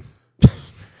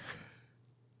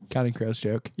 Counting Crows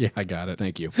joke. Yeah, I got it.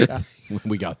 Thank you.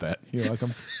 We got that. You're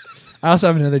welcome. I also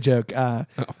have another joke.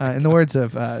 In the words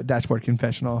of Dashboard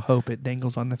Confessional, hope it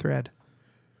dangles on the thread.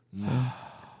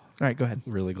 All right, go ahead.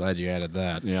 Really glad you added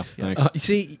that. Yeah. Thanks. You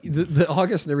see, the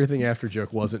August and everything after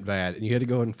joke wasn't bad, and you had to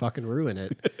go and fucking ruin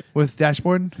it. With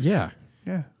Dashboard? Yeah.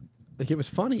 Yeah. Like it was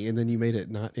funny, and then you made it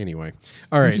not anyway.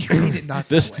 All right. You made it not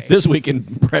This that way. this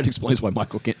weekend, Brad explains why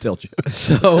Michael can't tell jokes.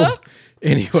 So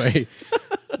anyway,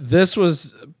 this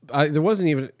was there wasn't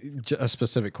even a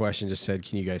specific question. Just said,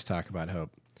 can you guys talk about hope?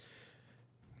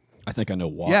 I think I know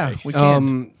why. Yeah, we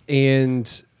can.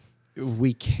 And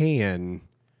we can,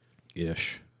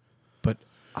 Ish. but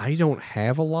I don't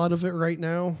have a lot of it right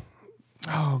now.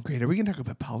 Oh, great. Are we going to talk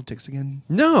about politics again?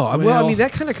 No, well, I Well- mean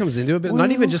that kind of comes into it, but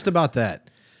not even just about that.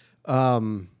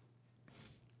 I've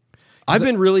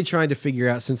been really trying to figure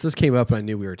out since this came up and I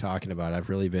knew we were talking about it, I've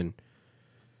really been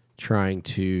trying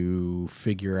to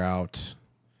figure out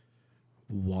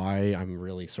why I'm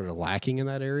really sort of lacking in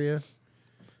that area.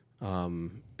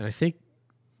 And I think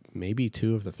maybe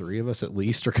two of the three of us at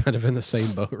least are kind of in the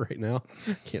same boat right now.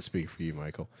 Can't speak for you,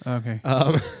 Michael. Okay.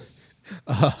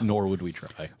 Nor would we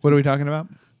try. What are we talking about?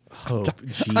 Hope,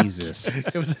 Jesus.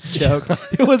 It was a joke.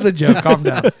 It was a joke. Calm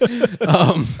down.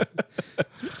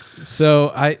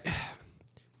 So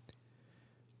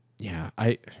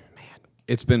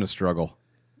It's been a struggle.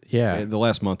 yeah, The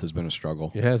last month has been a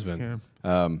struggle. it has been.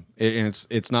 Yeah. And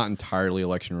it's not entirely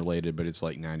election related, but it's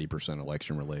like 90%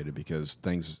 election related because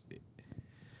things.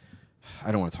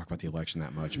 I don't want to talk about the election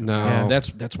that much. but No. Yeah.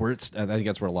 that's where it's. I think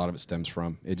that's where a lot of it stems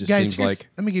from. It just Guys, seems here's- like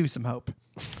let me give you some hope.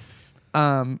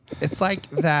 It's like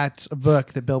that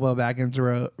book that Bilbo Baggins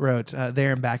wrote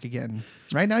There and Back Again.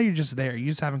 Right now, you're just there. You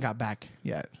just haven't got back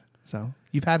yet. So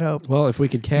you've had hope. Well, if we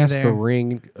could cast there. the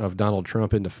ring of Donald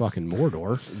Trump into fucking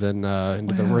Mordor, then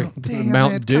into the ring, to Damn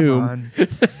Mount it, come Doom, on.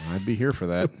 I'd be here for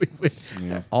that.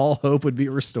 Yeah. all hope would be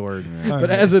restored. But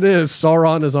as it is,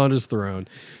 Sauron is on his throne.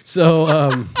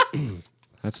 So,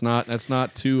 That's not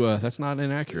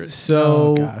inaccurate. so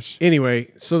Oh, gosh. anyway,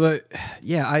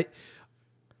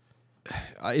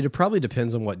 it probably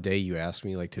depends on what day you ask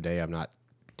me. Like today, I'm not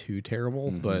too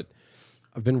terrible, but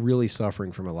I've been really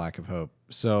suffering from a lack of hope.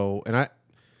 So, and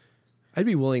I'd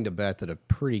be willing to bet that a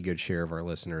pretty good share of our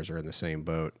listeners are in the same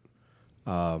boat.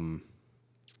 Let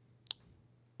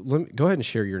me go ahead and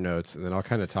share your notes, and then I'll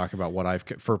kind of talk about what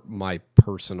for my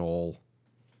personal.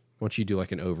 Once you do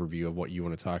like an overview of what you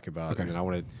want to talk about, and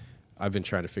then I've been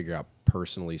trying to figure out,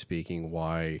 personally speaking,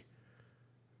 why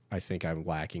I think I'm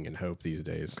lacking in hope these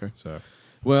days. Okay. So,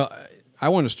 Well, I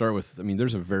want to start with. I mean,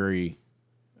 there's a very.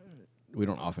 We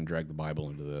don't often drag the Bible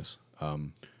into this, but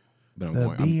I'm The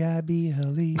going,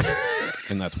 B-I-B-L-E.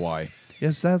 and that's why.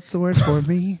 Yes, that's the word for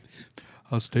me.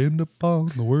 I stand upon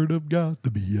the word of God,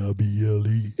 the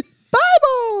B-I-B-L-E.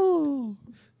 Bible!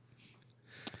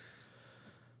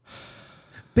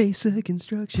 basic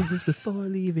instructions before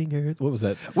leaving Earth. What was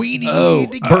that? We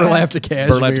need to get Burlap to Cashmere.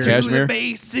 Burlap to to Cashmere. the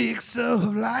basics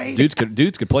of life.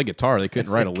 Dudes could play guitar. They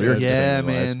couldn't write a lyric. to Yeah, save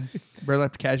their lives. man.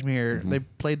 Burlap to Cashmere. They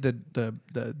played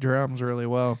the drums really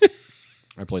well.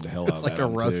 I played the hell out It's of like that a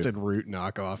album, too. Rusted Root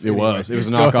knockoff. It was. It was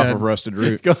a Go knockoff ahead. of Rusted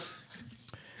Root.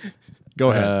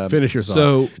 Go ahead. Finish your thought.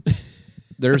 So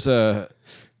there's a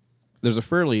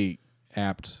fairly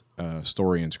apt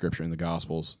story in Scripture in the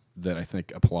Gospels that I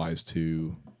think applies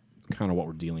to kind of what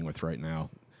we're dealing with right now.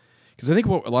 Because I think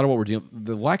a lot of what we're dealing,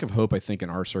 the lack of hope, I think, in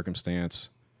our circumstance,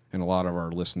 and a lot of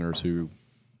our listeners who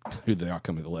the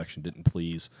outcome of the election didn't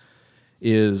please,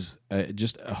 is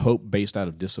just a hope based out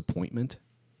of disappointment,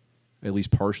 at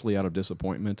least partially out of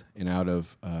disappointment, and out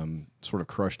of sort of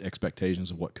crushed expectations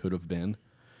of what could have been.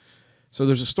 So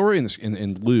there's a story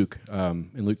in Luke,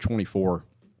 in Luke 24,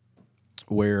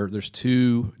 where there's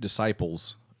two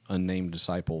disciples, unnamed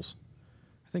disciples.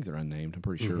 I think they're unnamed. I'm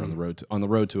pretty sure on the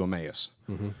road to Emmaus.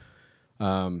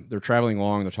 They're traveling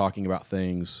along. They're talking about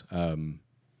things, and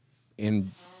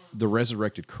the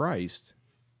resurrected Christ,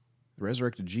 the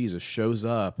resurrected Jesus, shows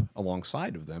up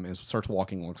alongside of them and starts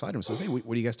walking alongside them and says, "Hey,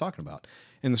 what are you guys talking about?"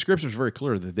 And the Scripture is very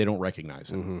clear that they don't recognize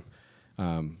him.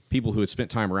 People who had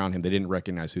spent time around him, they didn't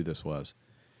recognize who this was.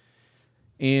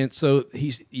 And so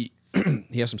he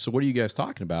asked them, so what are you guys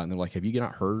talking about? And they're like, have you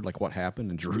not heard like what happened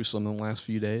in Jerusalem in the last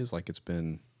few days? Like it's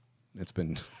been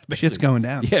Shit's going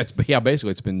down. Yeah,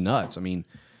 basically it's been nuts. I mean,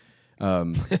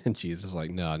 And Jesus is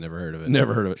like, no, I never heard of it.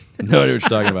 never heard of it. No idea what you're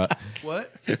talking about.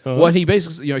 What? What he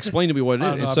basically explained to me what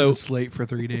it is. And so late for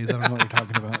 3 days. I don't know what you're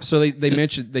talking about. So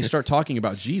they start talking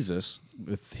about Jesus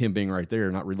with him being right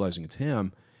there, not realizing it's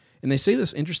him. And they say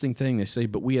this interesting thing. They say,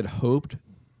 but we had hoped,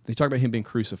 they talk about him being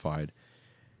crucified,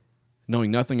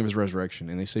 knowing nothing of his resurrection.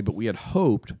 And they say, but we had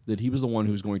hoped that he was the one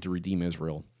who was going to redeem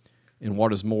Israel. And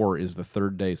what is more is the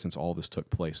third day since all this took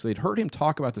place. So they'd heard him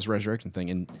talk about this resurrection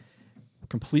thing and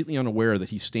completely unaware that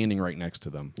he's standing right next to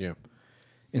them. Yeah.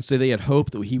 And so they had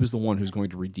hoped that he was the one who's going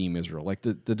to redeem Israel. Like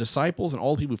the disciples and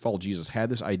all the people who followed Jesus had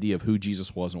this idea of who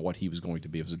Jesus was and what he was going to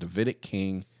be. It was a Davidic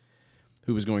king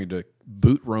who was going to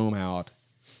boot Rome out,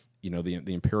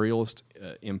 the imperialist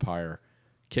empire,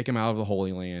 kick him out of the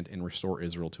Holy Land, and restore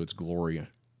Israel to its glory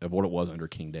of what it was under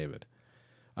King David.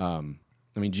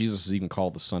 Jesus is even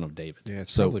called the Son of David. Yeah,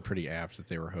 it's probably pretty apt that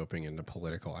they were hoping in the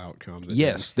political outcome. That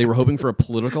Yes, they were hoping for a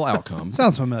political outcome.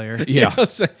 Sounds familiar. Yeah.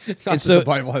 Not And that so- the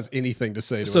Bible has anything to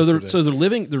say to So us they're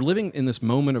today. living in this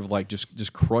moment of like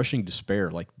just crushing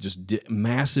despair, like just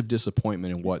massive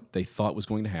disappointment in what they thought was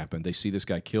going to happen. They see this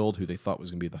guy killed who they thought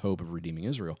was going to be the hope of redeeming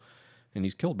Israel, and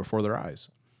he's killed before their eyes.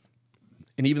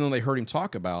 And even though they heard him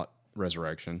talk about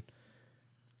resurrection,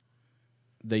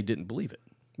 they didn't believe it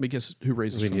because who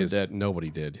raises from the dead? Nobody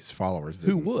did. His followers did.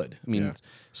 Who would? I mean, Yeah.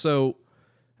 so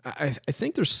I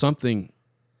think there's something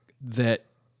that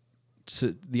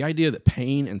to the idea that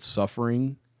pain and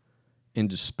suffering and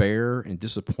despair and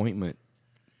disappointment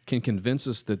can convince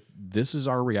us that this is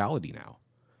our reality now.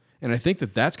 And I think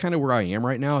that that's kind of where I am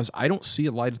right now is I don't see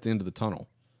a light at the end of the tunnel.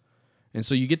 And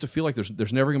so you get to feel like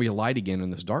there's never going to be a light again in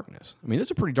this darkness. I mean,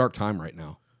 it's a pretty dark time right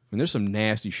now. I mean, there's some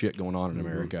nasty shit going on in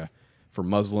America for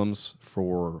Muslims,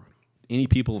 for any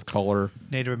people of color,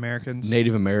 Native Americans.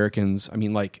 Native Americans. I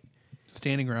mean, like,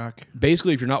 Standing Rock.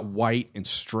 basically, if you're not white and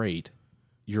straight,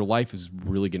 your life is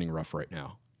really getting rough right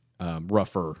now,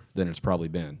 rougher than it's probably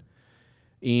been.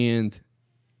 And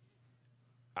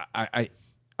I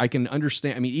can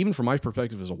understand. I mean, even from my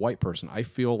perspective as a white person, I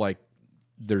feel like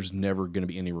there's never going to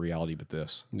be any reality but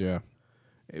this Yeah.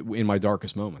 in my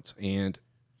darkest moments. And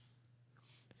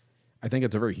I think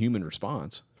it's a very human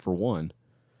response, for one.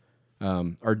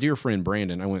 Our dear friend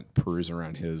Brandon, I went perusing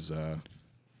around his,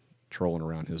 trolling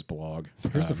around his blog.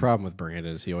 Here's the problem with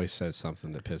Brandon is he always says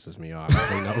something that pisses me off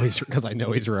because I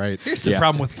know he's right. Here's the Yeah.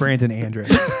 problem with Brandon Andrews.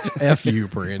 F you,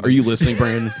 Brandon. Are you listening,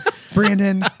 Brandon?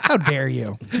 Brandon, how dare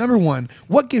you? Number one,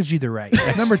 what gives you the right?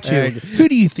 Number two, who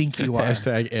do you think you are?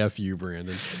 Hashtag F you,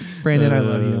 Brandon. Brandon, I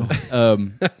love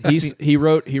you. He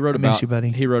wrote about you, buddy.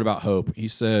 He wrote about hope. He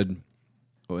said,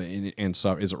 as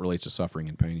it relates to suffering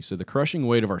and pain, he said the crushing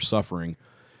weight of our suffering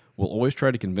will always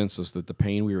try to convince us that the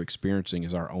pain we are experiencing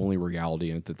is our only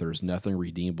reality and that there is nothing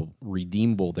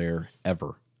redeemable there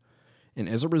ever. And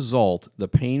as a result, the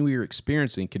pain we are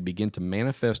experiencing can begin to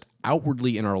manifest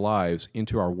outwardly in our lives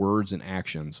into our words and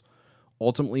actions,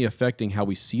 ultimately affecting how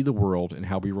we see the world and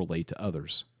how we relate to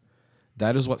others.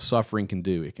 That is what suffering can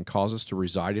do. It can cause us to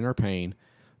reside in our pain,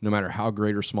 no matter how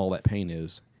great or small that pain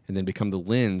is, and then become the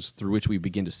lens through which we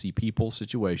begin to see people,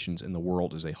 situations, and the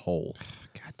world as a whole.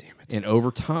 God damn it. And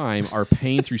over time, our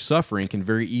pain through suffering can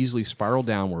very easily spiral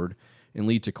downward and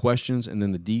lead to questions and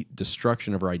then the deep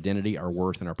destruction of our identity, our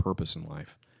worth, and our purpose in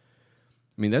life.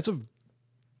 I mean,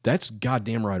 that's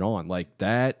goddamn right on. Like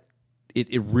that,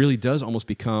 it really does almost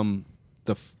become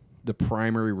the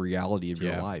primary reality of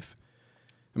your Yeah. life.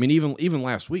 I mean, even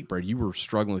last week, Brad, you were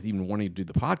struggling with even wanting to do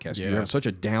the podcast. You Yeah. had such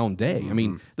a down day. I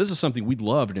mean, this is something we'd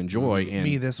love and enjoy. And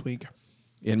Me this week.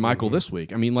 and Michael this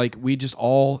week. I mean, like we just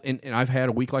all, and I've had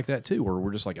a week like that too, where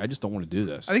we're just like, I just don't want to do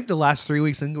this. I think the last 3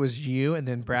 weeks, I think it was you and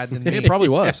then Brad and me. It probably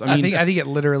was. I mean, I think it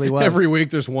literally was. Every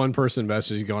week there's one person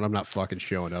messaging going, I'm not fucking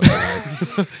showing up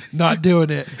tonight. Not doing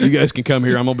it. you guys can come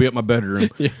here. I'm gonna be at my bedroom.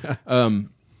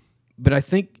 But I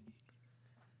think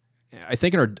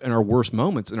in our worst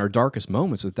moments, in our darkest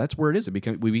moments, that's where it is.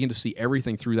 We begin to see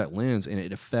everything through that lens, and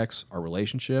it affects our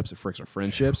relationships. It affects our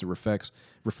friendships. It reflects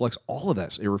all of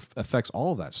that. It affects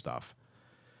all of that stuff.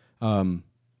 And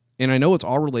I know it's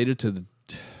all related to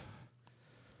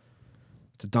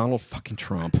Donald fucking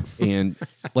Trump, and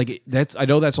like I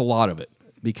know that's a lot of it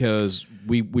because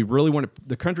we really want to.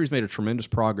 The country's made a tremendous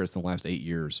progress in the last 8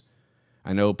 years.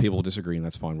 I know people disagree, and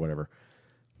that's fine. Whatever.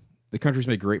 The country's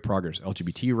made great progress.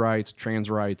 LGBT rights, trans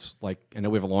rights. Like I know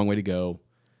we have a long way to go.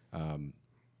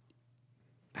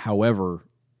 However,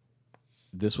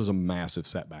 this was a massive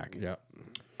setback. Yeah.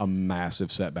 A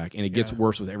massive setback, and it gets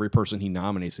worse with every person he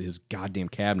nominates to his goddamn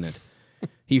cabinet.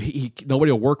 He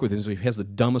nobody will work with him, so he has the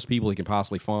dumbest people he can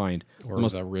possibly find, Or the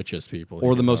most, the richest people.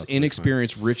 or the most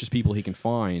inexperienced, richest people he can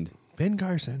find. Ben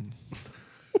Carson.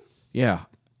 Yeah,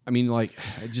 I mean, like,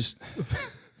 I just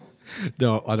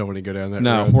No, I don't want to go down that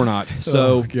no, road. we're not.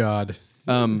 So, Oh, God.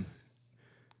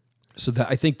 so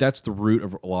that I think that's the root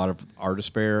of a lot of our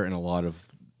despair and a lot of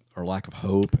our lack of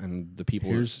hope, and the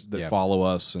people that follow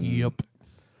us. And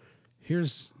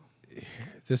This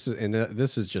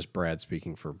is just Brad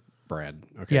speaking for Brad.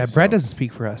 Okay. Yeah, so- Brad doesn't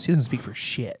speak for us. He doesn't speak for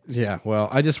shit. Yeah, well,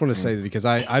 I just want to say that because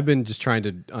I've been just trying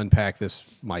to unpack this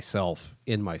myself,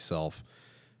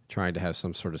 trying to have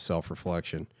some sort of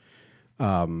self-reflection.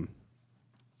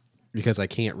 Because I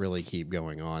can't really keep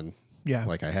going on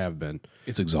like I have been.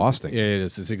 it's exhausting. It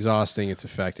is. It's exhausting. It's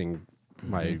affecting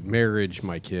my marriage,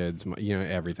 my kids,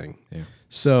 everything. Yeah.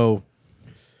 So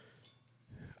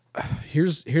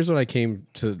here's what I came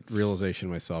to realization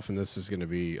myself, and this is going to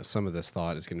be some of this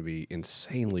thought is going to be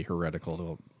insanely heretical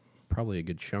to probably a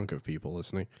good chunk of people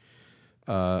listening.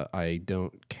 I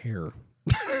don't care.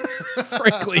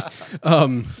 Frankly,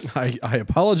 I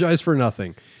apologize for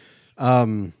nothing.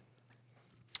 I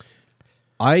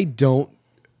don't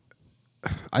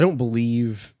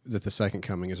believe that the second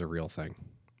coming is a real thing.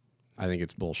 I think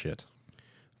it's bullshit.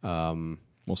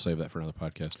 We'll save that for another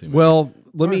podcast too. maybe. Well,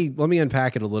 let me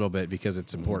unpack it a little bit because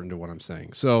it's important to what I'm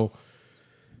saying. So,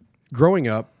 growing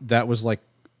up, that was like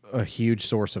a huge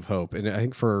source of hope, and I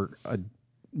think for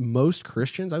most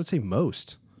Christians, I would say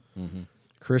most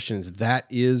Christians, that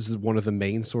is one of the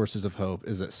main sources of hope.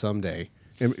 Is that someday,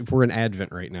 and we're in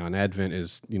Advent right now, and Advent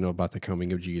is about the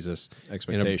coming of Jesus,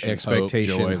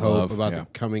 Expectation, hope, joy, love, about yeah. the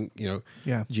coming.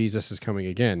 Yeah. Jesus is coming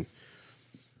again.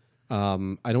 I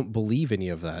don't believe any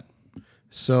of that.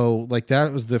 So, like,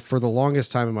 that was for the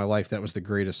longest time in my life, that was the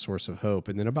greatest source of hope.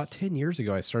 And then about 10 years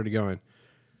ago, I started going,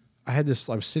 I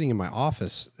was sitting in my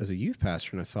office as a youth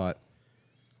pastor, and I thought,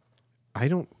 I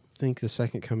don't think the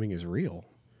second coming is real.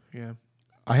 Yeah.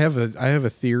 I have a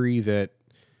theory that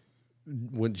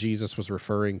what Jesus was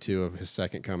referring to of his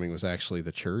second coming was actually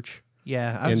the church.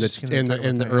 Yeah. I was And just gonna talk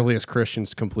about the that. earliest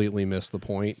Christians completely missed the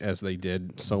point, as they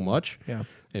did so much. Yeah.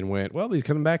 And went, well, he's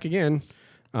coming back again.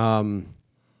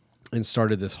 And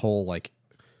started this whole like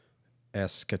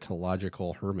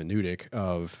eschatological hermeneutic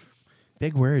of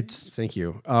Big words. thank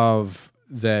you of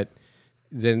that.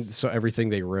 Then so everything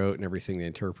they wrote and everything they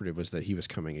interpreted was that he was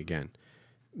coming again,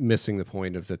 missing the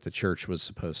point of that the church was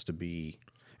supposed to be.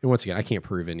 And once again, I can't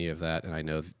prove any of that, and I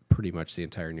know pretty much the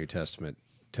entire New Testament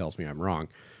tells me I'm wrong.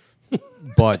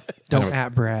 But I Don't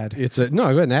at Brad. It's no, go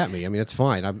ahead and at me. I mean, it's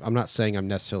fine. I'm not saying I'm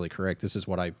necessarily correct. This is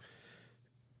what I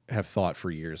have thought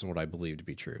for years and what I believe to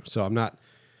be true. So I'm not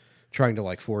trying to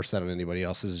like force that on anybody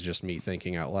else. This is just me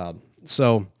thinking out loud.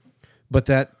 So, but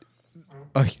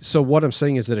so what I'm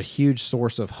saying is that a huge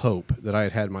source of hope that I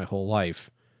had my whole life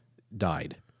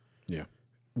died yeah.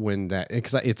 when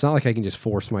because it's not like I can just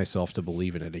force myself to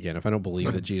believe in it again. If I don't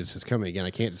believe that Jesus is coming again,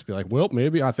 I can't just be like, well,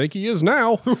 maybe I think he is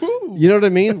now. You know what I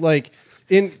mean? Like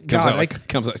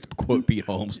Comes out to quote Pete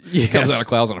Holmes. Yes. Comes out of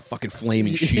clouds on a fucking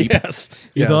flaming sheep. yes.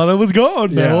 You thought I was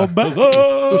gone. Yeah. Now I'm back.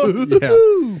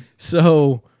 Yeah.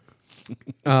 So,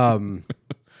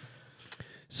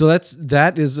 so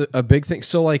that is a big thing.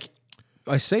 So, like,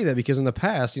 I say that because in the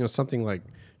past, something like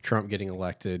Trump getting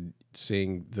elected,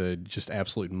 seeing the just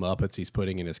absolute muppets he's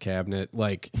putting in his cabinet,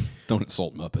 like Don't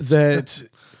insult Muppets. that,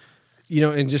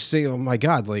 and just saying, oh my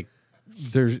God, like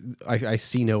I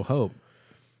see no hope.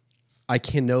 I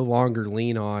can no longer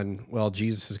lean on, well,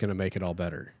 Jesus is going to make it all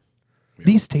better.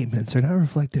 These statements are not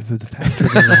reflective of the pastor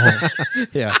as a whole.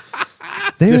 Yeah.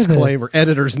 They are Disclaimer,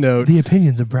 editor's note. the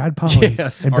opinions of Brad Polly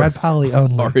Yes. and Brad Polly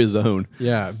only. Are his own.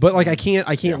 Yeah, but like I can't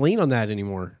lean on that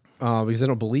anymore because I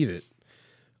don't believe it.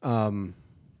 And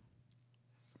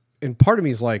part of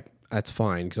me is like, that's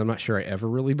fine because I'm not sure I ever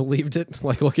really believed it.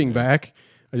 Like looking back,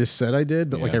 I just said I did,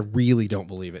 but like I Yeah. really don't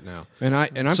believe it now. And I'm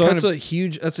So kind that's of a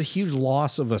huge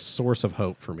loss of a source of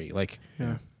hope for me. Like,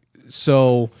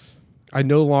 so I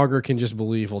no longer can just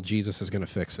believe, well, Jesus is going to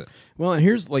fix it. well. And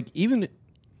here's like even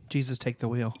Jesus, take the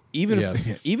wheel. Yes.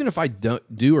 if I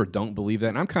do or don't believe that,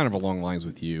 and I'm kind of along lines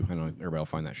with you. I know everybody will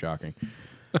find that shocking.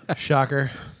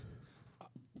 Shocker.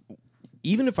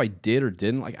 Even if I did or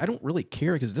didn't, like I don't really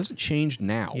care because it doesn't change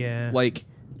now. Yeah. Like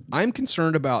I'm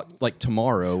concerned about like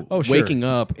tomorrow Oh, sure. waking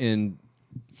up and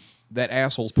that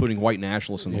asshole's putting white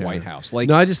nationalists in the White House. Like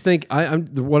No, I just think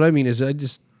what I mean is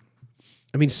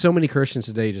so many Christians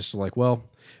today just are like, well,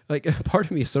 like part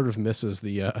of me sort of misses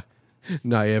the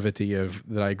naivety of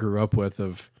that I grew up with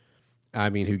of I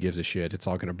mean, who gives a shit? It's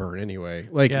all going to burn anyway.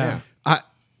 Like, Yeah. I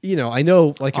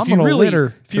know, like I'm if you gonna really,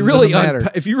 litter, if you 'cause it really, doesn't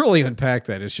matter. if you really unpack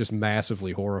that, it's just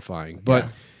massively horrifying. But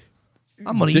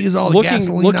I'm going to use all the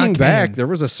gasoline I looking back, can. there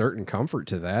was a certain comfort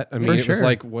to that. I mean, For it was sure.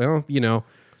 like, well, The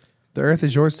earth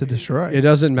is yours to destroy. it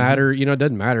doesn't matter. It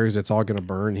doesn't matter because it's all going to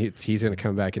burn. He's going to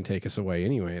come back and take us away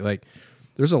anyway. Like,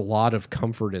 there's a lot of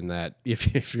comfort in that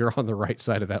if you're on the right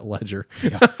side of that ledger,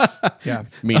 Yeah.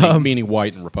 Meaning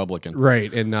white and Republican.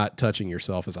 right, and not touching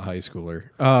yourself as a high schooler.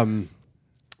 I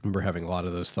remember having a lot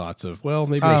of those thoughts of, well,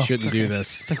 maybe I shouldn't do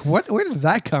this. It's like, where did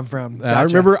that come from? I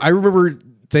remember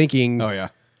thinking, Oh, yeah.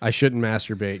 I shouldn't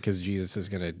masterbate because Jesus is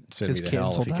going to send His me to kids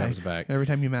hell will if he die. comes back. Every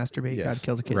time you masturbate, Yes, God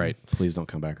kills a kid. Right. Please don't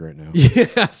come back right now.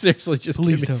 Yeah, seriously, just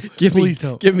Please give me, don't. give me, Please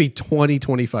don't. give me 20,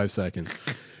 25 seconds.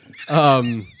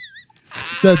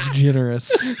 That's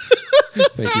generous.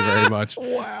 Thank you very much.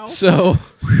 Wow. So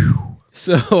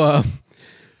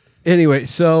anyway,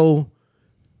 so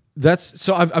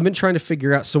I've been trying to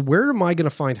figure out. So where am I going to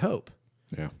find hope?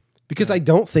 Yeah. Because I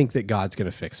don't think that God's going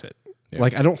to fix it. Yeah.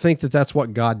 Like I don't think that that's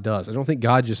what God does. I don't think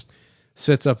God just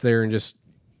sits up there and just,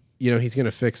 he's going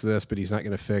to fix this, but he's not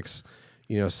going to fix,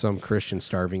 some Christian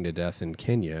starving to death in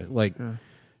Kenya. Like,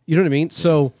 you know what I mean?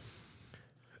 So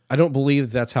I don't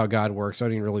believe that's how God works. I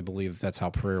don't even really believe that's how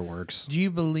prayer works. Do you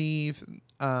believe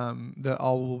that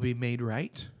all will be made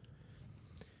right?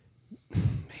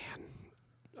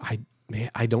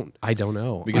 I don't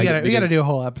know. We got to do a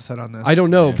whole episode on this. I don't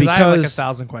know because I have like because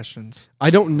 1,000 questions. I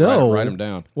don't know. Write them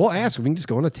down. Well, ask. We can just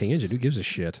go on a tangent. Who gives a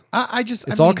shit?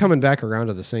 It's All coming back around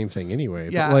to the same thing anyway.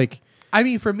 Yeah. But like, I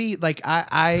mean, for me, like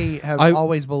I have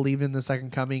always believed in the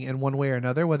second coming in one way or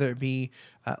another, whether it be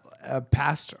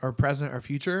past or present or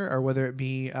future, or whether it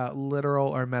be literal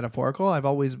or metaphorical. I've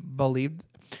always believed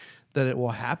that it will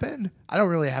happen. I don't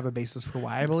really have a basis for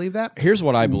why I believe that. Here's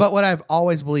what I believe. But what I've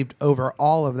always believed over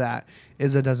all of that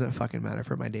is it doesn't fucking matter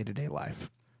for my day-to-day life.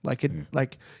 Like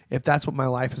like if that's what my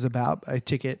life is about, a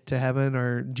ticket to heaven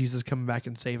or Jesus coming back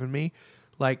and saving me,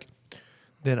 like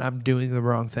then I'm doing the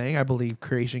wrong thing. I believe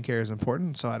creation care is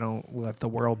important, so I don't let the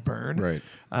world burn. Right.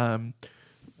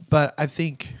 But I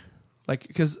think, like,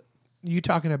 because you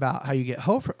talking about how you get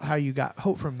hope, how you got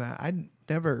hope from that. I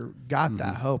never got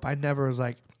that hope. I never was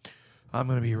like, I'm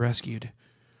gonna be rescued.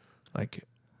 Like,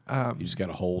 You just got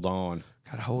to hold on.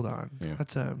 gotta hold on. Yeah.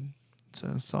 It's a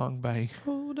song by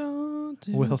hold on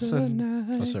to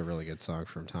Wilson. That's a really good song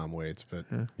from Tom Waits. But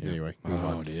anyway, move Oh,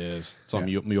 on. it is. It's on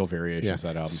Mule Variations,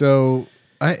 that album. So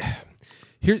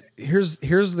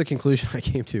here's the conclusion I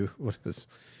came to when I was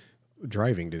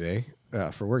driving today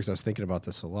for work. 'Cause I was thinking about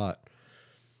this a lot.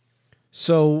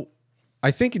 So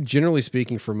I think generally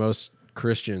speaking, for most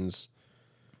Christians,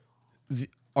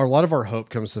 a lot of our hope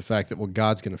comes to the fact that, well,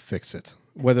 God's going to fix it.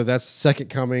 Whether that's second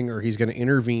coming or he's going to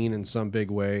intervene in some big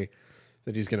way,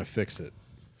 that he's going to fix it.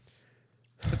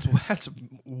 That's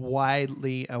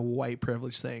widely a white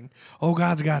privilege thing. Oh,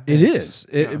 God's got It this.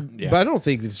 is. But I don't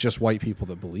think it's just white people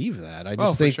that believe that. I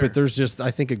just for think sure. that there's just, I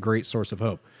think, a great source of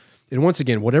hope. And once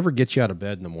again, whatever gets you out of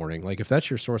bed in the morning, like if that's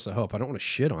your source of hope, I don't want to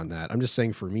shit on that. I'm just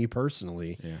saying for me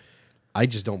personally, I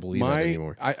just don't believe that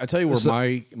anymore. I tell you where So-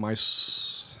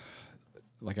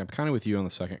 like I'm kind of with you on the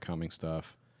second coming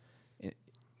stuff.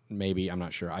 Maybe, I'm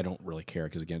not sure. I don't really care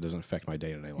because, again, it doesn't affect my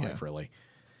day-to-day life, really.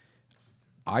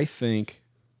 I think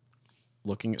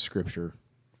looking at Scripture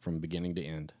from beginning to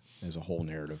end as a whole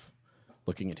narrative,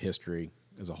 looking at history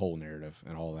as a whole narrative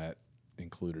and all that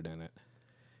included in it,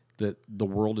 that the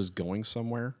world is going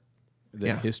somewhere,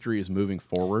 that history is moving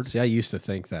forward. See, I used to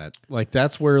think that. Like,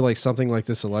 that's where, like, something like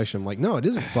this election, I'm like, no, it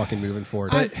isn't fucking moving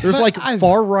forward. There's, like,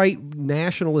 far-right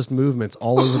nationalist movements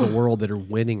all over the world that are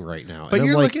winning right now. But And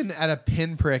you're I'm like, looking at a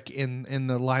pinprick in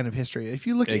the line of history. If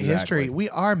you look at Exactly. history, we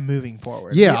are moving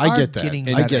forward. Yeah, We I are get that. getting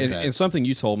And better. I get that. And something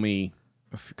you told me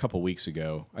a couple weeks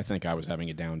ago, I think I was having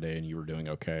a down day and you were doing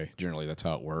okay. Generally, that's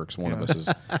how it works. One of us is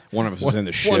in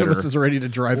the shitter. one of us is ready to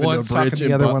drive into a One's talking bridge. the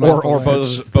and other butt- one off the or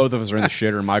ledge. both of us are in the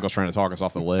shitter and Michael's trying to talk us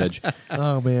off the ledge.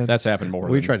 Oh man, That's happened more.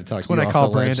 We than- tried to talk That's to when you I off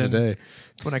call the ledge Brandon. today.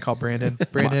 That's when I call Brandon.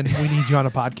 Brandon, we need you on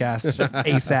a podcast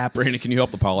ASAP. Brandon, can you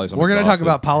help the polys? We're going to talk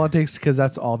about politics because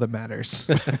that's all that matters.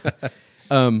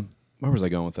 Where was I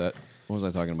going with that? What was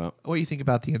I talking about? What do you think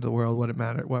about the end of the world?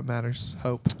 What matters?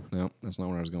 Hope. No, that's not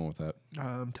where I was going with that.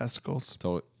 Testicles.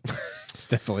 Totally. It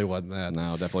definitely wasn't that.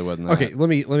 No, definitely wasn't that. Okay, let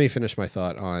me finish my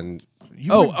thought on.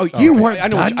 You You weren't I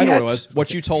know. done I know what yet? it was.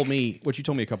 What you told me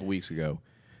a couple weeks ago,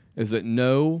 is that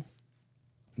no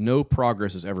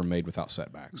progress is ever made without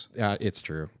setbacks. It's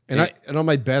true, and on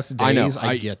my best days, I know.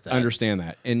 I get that. Understand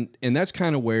that, and that's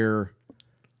kind of where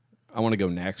I want to go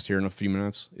next here in a few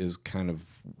minutes. Is kind of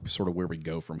sort of where we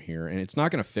go from here, and it's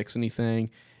not going to fix anything.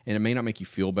 and it may not make you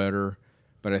feel better,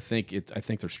 but I think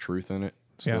there's truth in it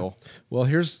still. Well,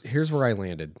 here's where I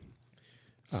landed.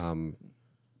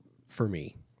 For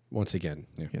me, once again,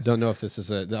 don't know if this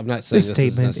is a. I'm not saying This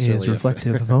statement is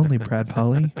reflective of only Brad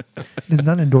Polly. It is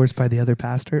not endorsed by the other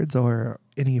pastors or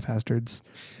any pastors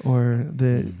or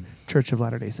the Church of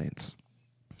Latter-day Saints.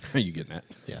 Are you getting that?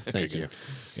 Yeah, thank you.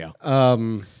 Yeah.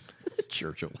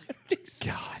 Church of Latter-day Saints.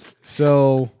 God.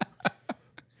 So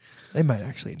They might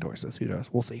actually endorse us. Who knows?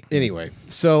 We'll see. anyway,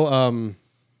 so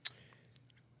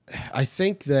I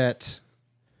think that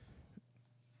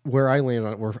where I land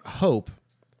on it, where hope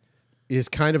is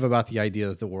kind of about the idea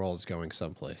that the world is going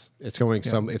someplace. It's going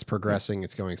it's progressing.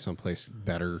 It's going someplace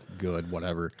better, good,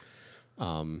 whatever.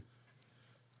 And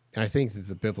I think that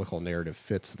the biblical narrative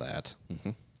fits that.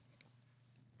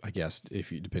 I guess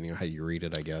depending on how you read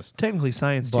it, I guess. Technically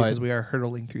science, too, But- because we are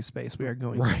hurtling through space. We are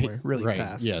going somewhere really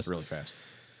fast. Yes. Really fast.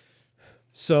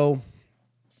 So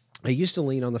I used to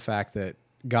lean on the fact that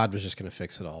God was just going to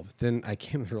fix it all. But then I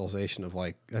came to the realization of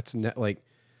like,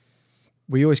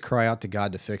 we always cry out to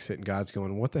God to fix it, and God's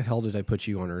going, what the hell did I put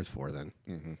you on earth for then?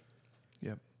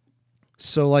 Yep.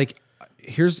 So like,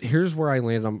 here's where I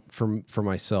landed on for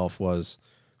myself was,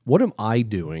 what am I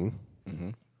doing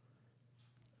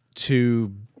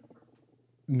to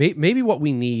maybe what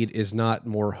we need is not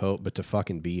more hope, but to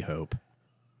fucking be hope.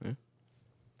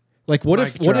 Like what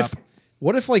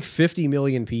if like 50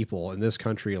 million people in this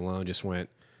country alone just went,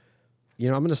 I'm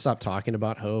going to stop talking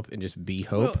about hope and just be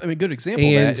hope. Well, I mean, a good example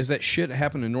of And- that is that shit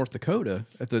happened in North Dakota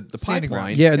at the Standing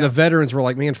pipeline. yeah, and the veterans were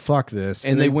like, "Man, fuck this,"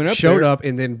 And they went up showed there. up,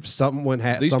 and then something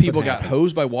These people got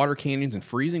hosed by water cannons in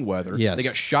freezing weather. Yes. They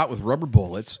got shot with rubber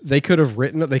bullets. They could have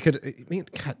written. They could. Man,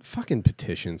 God, fucking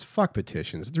petitions. Fuck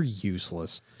petitions. They're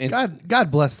useless. And God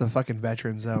bless the fucking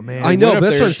veterans, though, man. I know. went up But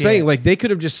that's there what I'm and saying. Like they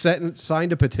could have just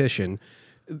signed a petition,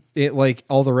 like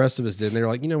all the rest of us did. And they were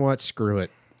like, you know what? Screw it.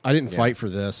 I didn't fight for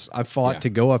this. I fought Yeah. to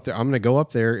go up there. I'm going to go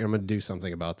up there and I'm going to do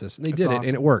something about this. And they did it, awesome.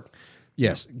 and it worked.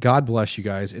 Yes, God bless you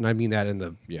guys, and I mean that in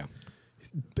the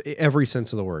every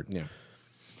sense of the word. Yeah.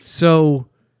 So,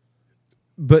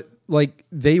 but like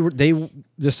they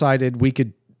decided we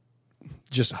could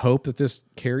just hope that this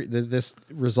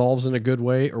resolves in a good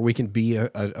way, or we can be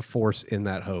a force in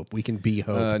that hope. We can be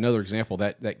hope. Another example,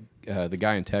 that the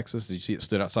guy in Texas, did you see it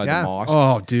stood outside Yeah. the mosque?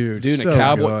 Oh, dude, Dude, so a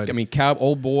cowboy. good. I mean,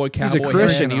 old boy, cowboy. He's a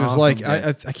Christian. hair. He was Awesome.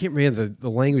 like, I can't remember the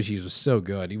language he used was so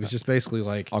good. He was just basically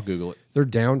like, I'll Google it. they're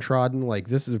downtrodden. Like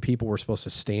this is the people we're supposed to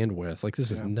stand with. Like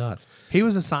this is nuts. He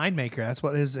was a sign maker. That's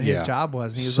what his Yeah. job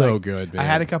was. And he was So like, good, I man.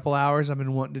 had a couple hours. I've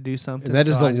been wanting to do something. And that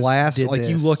is so I the just last. did Like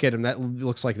you this. look at him, that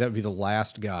looks like that would be the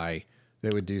last guy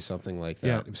that would do something like that.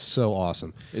 Yeah. It was so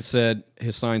awesome. It said,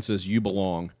 his sign says, "You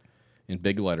belong," in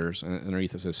big letters, and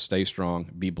underneath it says, "Stay strong,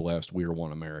 be blessed. We are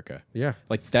one America." Yeah.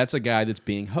 Like that's a guy that's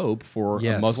being hope for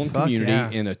Yes. a Muslim Fuck community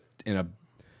yeah. in a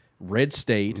red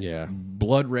state, Yeah.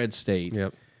 blood red state.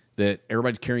 Yep. That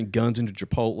everybody's carrying guns into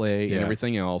Chipotle Yeah. and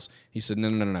everything else. He said,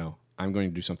 "No. I'm going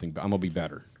to do something. I'm going to be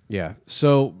better." Yeah.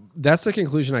 So that's the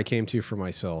conclusion I came to for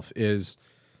myself is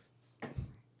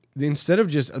instead of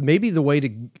just maybe the way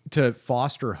to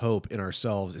foster hope in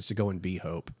ourselves is to go and be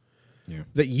hope. Yeah.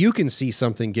 That you can see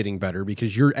something getting better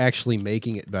because you're actually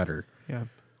making it better. Yeah.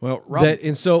 Well,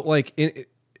 And so like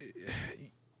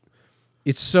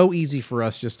it's so easy for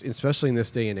us just especially in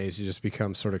this day and age to just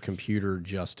become sort of computer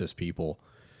justice people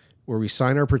where we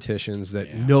sign our petitions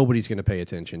that nobody's going to pay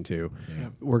attention to.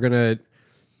 We're going to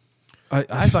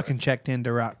I fucking checked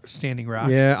into Standing Rock.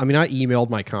 Yeah, I mean, I emailed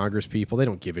my Congress people. They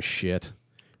don't give a shit.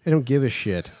 They don't give a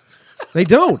shit. They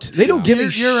don't. They don't give a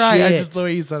shit. You're right. I just the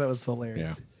way you said it was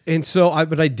hilarious. Yeah. And so I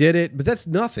did it, but that's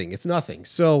nothing. It's nothing.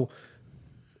 So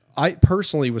I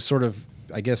personally was sort of,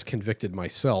 I guess, convicted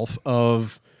myself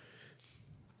of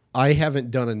I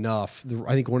haven't done enough.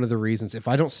 I think one of the reasons, if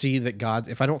I don't see that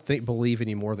if I don't believe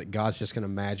anymore that God's just going to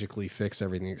magically fix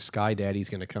everything, Sky Daddy's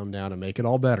going to come down and make it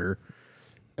all better,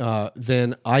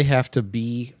 then I have to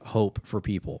be hope for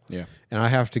people. Yeah. And I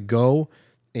have to go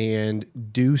and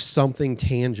do something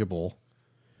tangible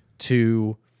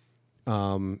to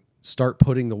start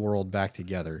putting the world back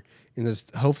together. And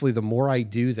hopefully the more I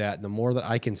do that, the more that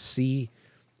I can see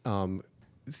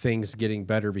things getting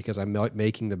better because I'm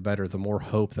making them better, the more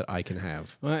hope that I can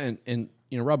have. Well, and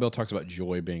Rob Bell talks about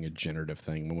joy being a generative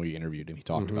thing. When we interviewed him, he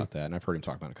talked about that, and I've heard him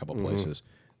talk about it in a couple of places.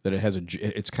 That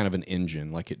it's kind of an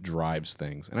engine, like it drives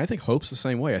things. And I think hope's the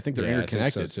same way. I think they're Yeah, I think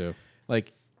interconnected. so, too.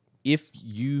 Like if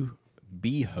you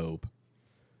be hope,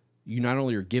 you not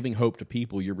only are giving hope to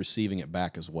people, you're receiving it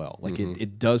back as well. Like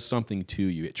it does something to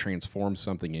you. It transforms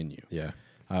something in you. Yeah.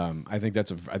 I think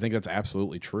that's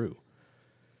absolutely true.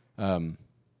 Well,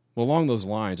 along those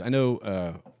lines, I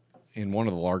know in one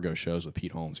of the Largo shows with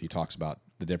Pete Holmes, he talks about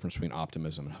the difference between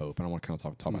optimism and hope, and I want to kind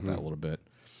of talk about that a little bit.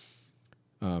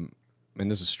 And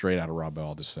this is straight out of Rob Bell.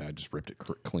 I'll just say I just ripped it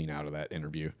clean out of that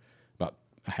interview about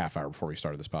a half hour before we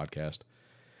started this podcast.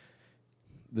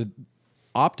 The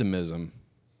optimism,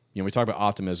 we talk about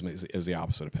optimism is the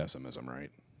opposite of pessimism, right?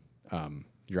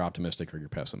 You're optimistic or you're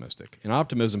pessimistic. And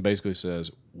optimism basically says,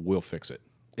 we'll fix it.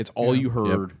 It's all you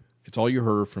heard. Yep. It's all you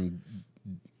heard from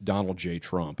Donald J.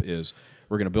 Trump is,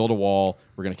 we're going to build a wall.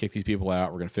 We're going to kick these people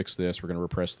out. We're going to fix this. We're going to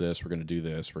repress this. We're going to do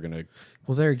this. We're going to...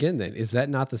 Well, there again, then, is that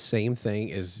not the same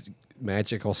thing as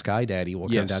magical Sky Daddy will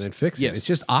come down and fix it? Yes. It's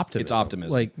just optimism. It's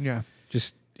optimism. Like,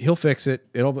 just he'll fix it.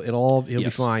 He'll be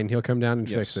fine. He'll come down and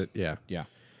fix it. Yeah. Yeah.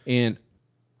 And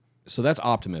so that's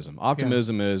optimism.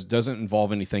 Optimism doesn't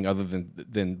involve anything other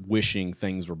than wishing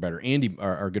things were better. Andy,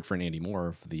 our good friend Andy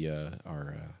Moore,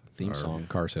 our theme song,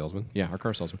 car salesman. Yeah, our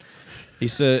car salesman. He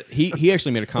said he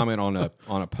actually made a comment on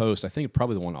a post. I think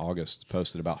probably the one August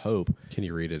posted about hope. Can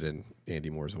you read it in Andy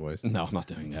Moore's voice? No, I'm not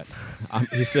doing that.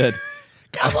 He said,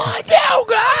 Come on now,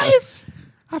 guys.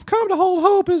 "I've come to hold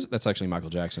hope." That's actually Michael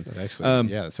Jackson.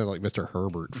 Actually, it sounded like Mr.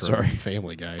 Herbert from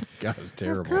Family Guy. God, it was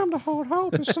terrible. I've come to hold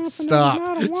hope is something Stop.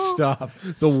 that's not a want. Stop.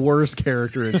 The worst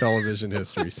character in television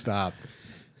history. Stop.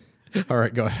 All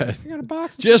right, go ahead. I got a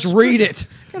box. Just read it.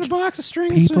 Got a box of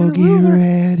strings. People and a get ruler.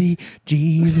 ready.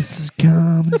 Jesus is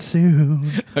coming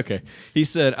soon. Okay. He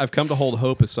said, "I've come to hold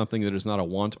hope as something that is not a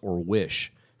want or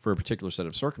wish for a particular set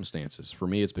of circumstances. For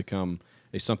me, it's become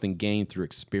something gained through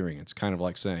experience, kind of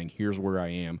like saying, here's where I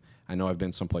am. I know I've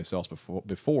been someplace else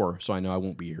before, so I know I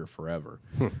won't be here forever."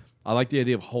 I like the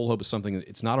idea of hold hope as something that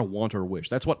it's not a want or a wish.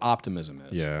 That's what optimism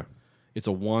is. Yeah. It's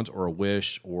a want or a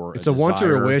wish or It's a want or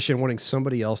desire. a wish and wanting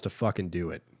somebody else to fucking do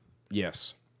it.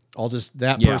 Yes.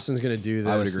 That Yeah. person's going to do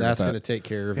I would this. agree with That's that. going to take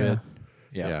care of it.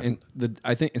 Yeah. And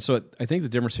I think the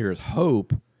difference here is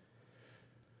hope,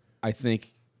 I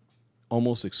think,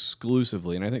 almost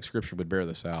exclusively, and I think Scripture would bear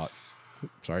this out.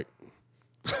 Sorry.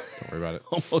 Don't worry about it.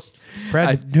 Almost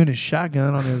Brad doing his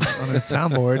shotgun on his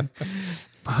soundboard.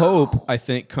 hope, I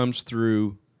think, comes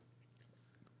through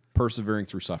persevering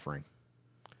through suffering.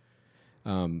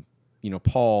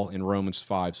 Paul in Romans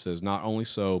 5 says, "Not only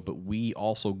so, but we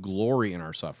also glory in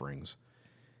our sufferings,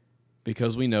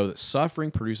 because we know that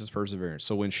suffering produces perseverance."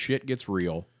 So when shit gets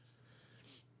real,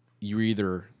 you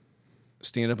either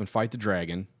stand up and fight the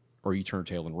dragon, or you turn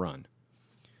tail and run.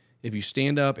 If you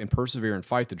stand up and persevere and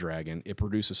fight the dragon, it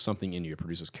produces something in you. It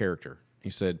produces character. He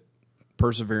said,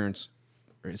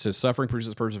 suffering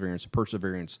produces perseverance,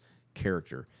 perseverance,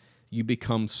 character. You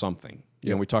become something.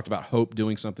 We talked about hope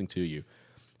doing something to you.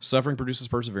 Suffering produces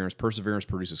perseverance, perseverance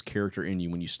produces character in you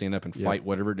when you stand up and fight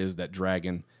whatever it is, that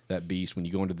dragon, that beast, when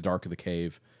you go into the dark of the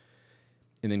cave.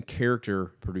 And then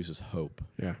character produces hope.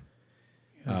 Yeah.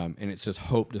 And it says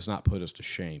hope does not put us to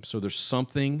shame. So there's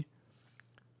something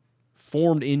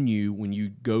formed in you when you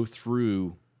go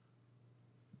through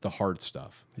the hard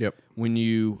stuff. Yep. When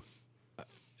you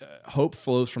hope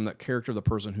flows from that character of the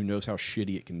person who knows how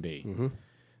shitty it can be. Mm-hmm.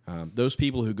 Those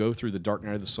people who go through the dark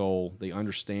night of the soul, they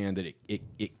understand that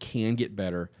it can get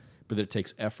better, but that it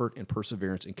takes effort and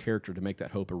perseverance and character to make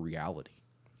that hope a reality.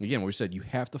 Again, we said you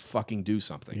have to fucking do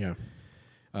something.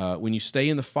 Yeah. When you stay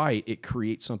in the fight, it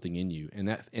creates something in you,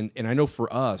 and I know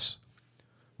for us,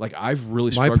 like I've really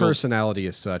My struggled. personality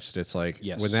is such that it's like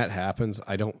Yes. when that happens,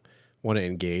 I don't want to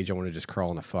engage. I want to just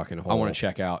crawl in a fucking hole. I want to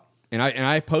check out. And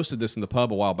I posted this in the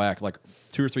pub a while back, like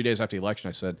 2 or 3 days after the election.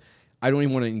 I said, I don't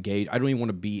even want to engage. I don't even want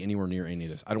to be anywhere near any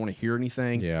of this. I don't want to hear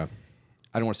anything. Yeah.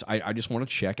 I don't want to. I just want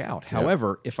to check out.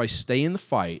 However, if I stay in the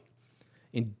fight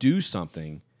and do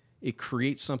something, it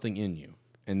creates something in you,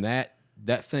 and that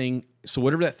thing. So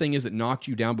whatever that thing is that knocked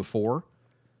you down before,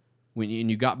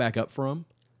 and you got back up from,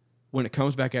 when it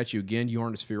comes back at you again, you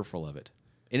aren't as fearful of it,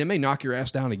 and it may knock your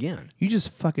ass down again. You just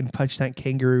fucking punched that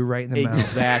kangaroo right in the mouth.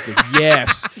 Exactly.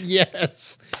 Yes.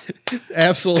 Yes.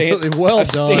 Absolutely. Well a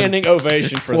done. standing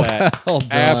ovation for that. Well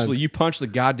done. Absolutely. You punched the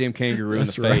goddamn kangaroo in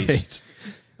the face.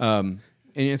 Right.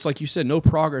 And it's like you said, no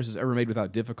progress is ever made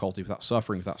without difficulty, without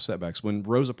suffering, without setbacks. When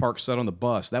Rosa Parks sat on the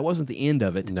bus, that wasn't the end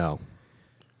of it. No.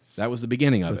 That was the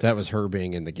beginning of But it. that was her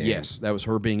being in the game. Yes, that was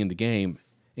her being in the game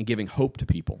and giving hope to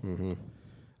people.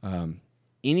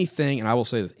 Anything, and I will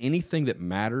say this, anything that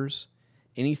matters,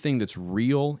 anything that's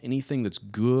real, anything that's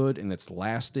good and that's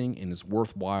lasting and is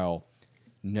worthwhile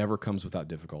never comes without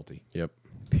difficulty. Yep.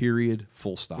 Period.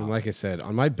 Full stop. And like I said,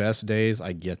 on my best days,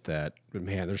 I get that. But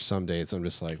man, there's some days I'm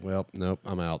just like, well, nope,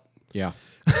 I'm out. Yeah.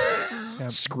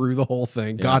 Screw the whole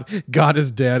thing. God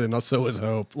is dead, and so is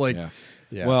hope. Like, Yeah.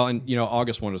 yeah. Well, and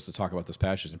August wanted us to talk about this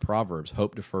passage in Proverbs.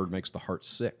 Hope deferred makes the heart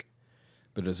sick,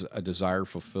 but as a desire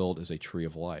fulfilled is a tree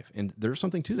of life. And there's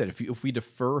something to that. If we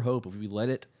defer hope, if we let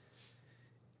it,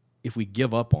 if we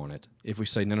give up on it, if we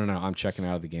say, no, I'm checking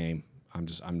out of the game,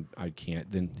 I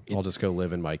can't, then I'll just go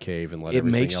live in my cave and let it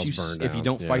everything makes else you, burn down. if you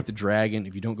don't Yeah. fight the dragon,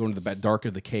 if you don't go into the dark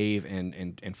of the cave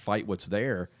and fight what's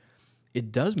there,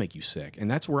 it does make you sick. And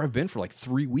that's where I've been for like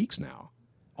 3 weeks now,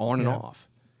 on and off.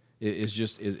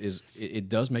 It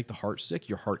does make the heart sick.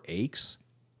 Your heart aches.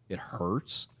 It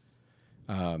hurts.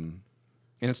 And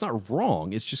it's not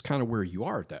wrong. It's just kind of where you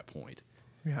are at that point.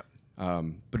 Yeah.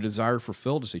 But a desire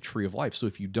fulfilled is a tree of life. So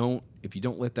if you don't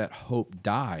let that hope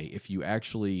die, if you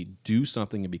actually do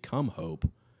something and become hope,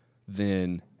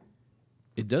 then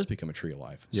it does become a tree of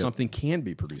life. Yep. Something can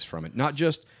be produced from it, not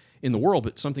just in the world,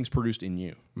 but something's produced in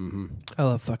you. I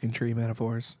love fucking tree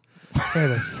metaphors. They're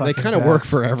the fucking They kind of best. work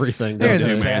for everything. They're Don't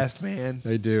the they, man? best, man.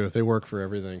 They do. They work for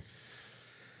everything.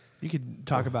 You could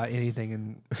talk about anything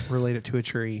and relate it to a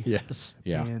tree. Yes.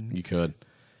 Yeah, Man. you could.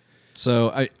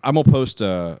 So I'm gonna post. By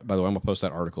the way, I'm gonna post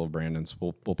that article of Brandon's.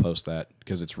 We'll post that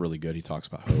because it's really good. He talks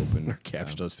about hope and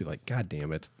Caption does be like, God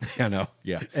damn it. I know.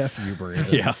 Yeah. F you,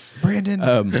 Brandon. Yeah.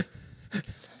 Brandon.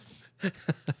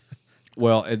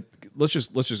 Well, let's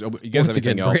just. You guys Once have anything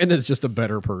again, else? Brandon's just a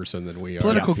better person than we are.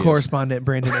 Political yes. correspondent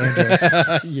Brandon Andrews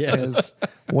Yes. is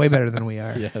way better than we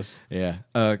are. Yes. Yeah.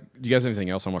 Do you guys have anything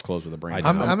else? I'm gonna close with a Brandon.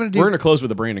 I'm gonna do- We're gonna close with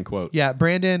a Brandon quote. Yeah,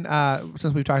 Brandon,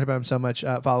 since we've talked about him so much,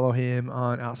 follow him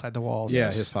on Outside the Walls. Yeah,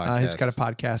 his He's podcast. got a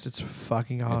podcast. It's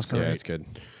fucking awesome. Yeah, it's good.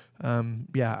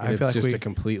 Yeah, I It's feel like just we, a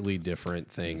completely different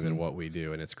thing than what we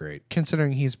do, and it's great.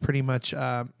 considering he's pretty much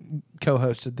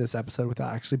co-hosted this episode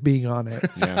without actually being on it.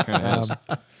 Yeah, kind of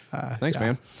is. Thanks, yeah.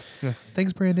 man. Yeah.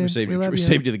 Thanks, Brandon. We saved we you. love We you.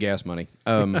 saved you the gas money.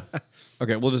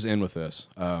 Okay, we'll just end with this.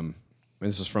 And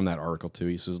this is from that article too.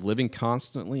 He says, "Living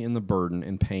constantly in the burden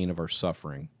and pain of our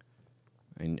suffering,"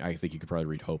 and I think you could probably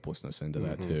read hopelessness into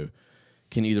that too,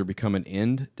 can either become an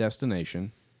end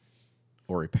destination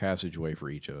or a passageway for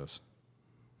each of us.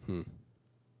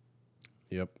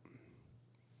 Yep.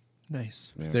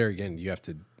 Nice. Yeah. There again, you have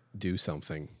to do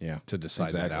something Yeah, to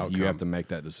decide that exactly. outcome. You have to make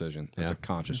that decision. That's Yeah. a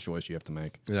conscious choice you have to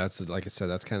make. And that's, like I said,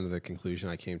 that's kind of the conclusion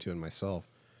I came to in myself.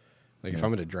 Like, if Yeah.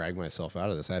 I'm going to drag myself out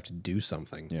of this, I have to do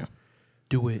something. Yeah.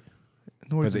 Do it. In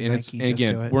the words of And Nike, just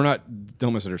again, do it. we're not.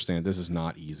 Don't misunderstand. This is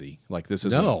not easy. Like this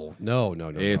is No.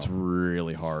 It's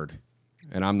really hard,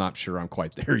 and I'm not sure I'm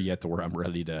quite there yet to where I'm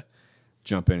ready to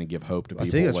jump in and give hope to I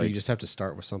people. think that's where like, you just have to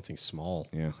start with something small.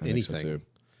 yeah, I anything. think so too.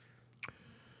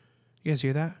 You guys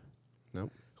hear that?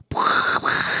 Nope.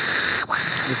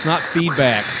 It's not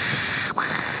feedback.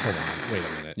 Hold on. Wait a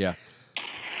minute. Yeah.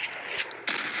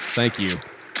 Thank you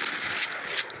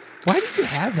Why did you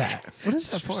have that? What is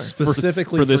that for?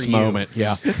 Specifically for this you. moment.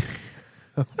 Yeah.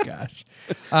 Oh gosh.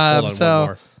 Hold on, So one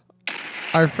more.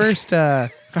 our first our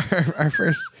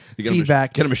first You got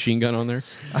feedback. Got a machine gun on there.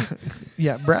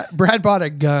 Yeah, Brad bought a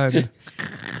gun.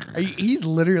 He's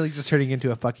literally just turning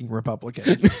into a fucking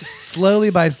Republican. Slowly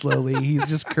by slowly, he's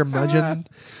just curmudgeon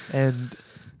and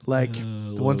like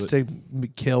wants to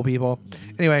kill people.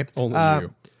 Anyway, Only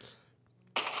you.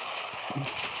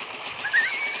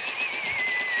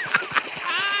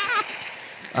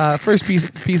 First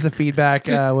piece of feedback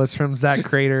was from Zach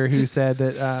Crater, who said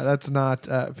that that's not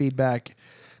feedback,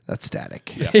 that's static.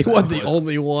 He wasn't the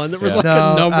only one. There was Yeah. like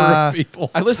No, a number of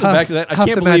people. I listened back to that. I Huff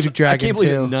can't the believe Magic Dragon, I can't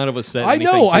believe too. that none of us said I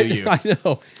anything know. to you. I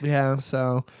know. Yeah,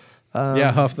 so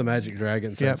Yeah, Huff the Magic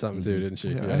Dragon said Yep. something too, didn't she?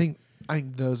 yeah, I think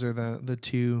those are the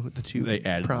two They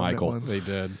added prominent Michael. ones. They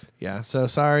did. Yeah, so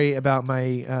sorry about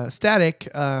my static.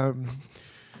 We're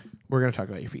going to talk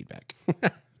about your feedback.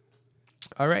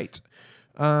 All right.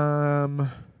 No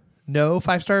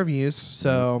 5-star reviews,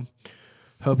 so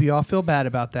hope you all feel bad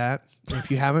about that. If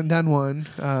you haven't done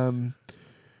one,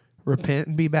 repent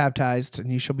and be baptized,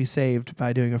 and you shall be saved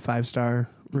by doing a 5-star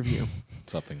review.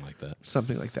 Something like that.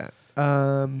 Something like that.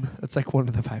 It's like one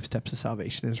of the 5 steps of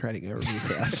salvation is writing a review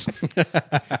for us.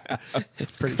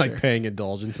 Pretty Like sure. paying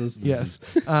indulgences. Yes.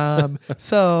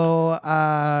 So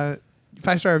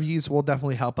 5-star reviews will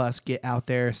definitely help us get out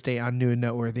there, stay on New and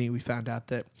Noteworthy. We found out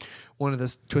that one of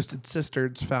the Twisted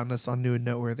Sisters found us on New and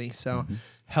Noteworthy. So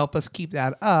help us keep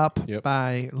that up Yep.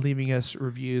 by leaving us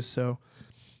reviews so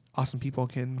awesome people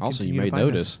can Also, you continue may to find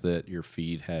notice us. that your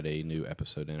feed had a new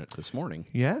episode in it this morning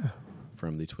Yeah.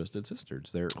 from the Twisted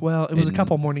Sisters. They're Well, it was a in-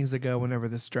 couple mornings ago whenever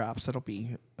this drops. It'll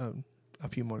be a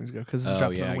few mornings ago because this Oh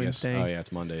dropped yeah, on I guess. Wednesday. Oh yeah,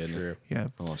 it's Monday, isn't it? Yeah.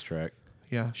 I lost track.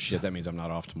 Yeah. Shit, that means I'm not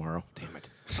off tomorrow. Damn it.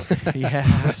 Yeah.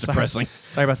 That's depressing.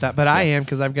 Sorry about that, but I am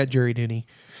because I've got jury duty.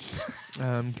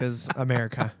 Because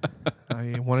America,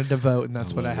 I wanted to vote, and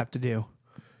that's what I have to do.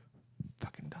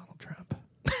 Fucking Donald Trump.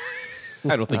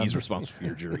 I don't think he's responsible for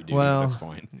your jury duty. Well- That's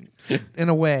fine. In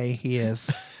a way, he is.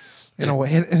 In a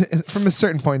way, from a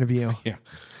certain point of view. Yeah.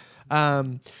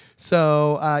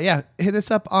 Yeah, hit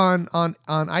us up on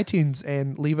iTunes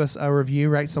and leave us a review.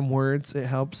 Write some words. It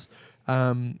helps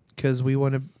because we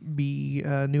want to be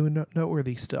new and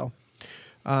noteworthy still.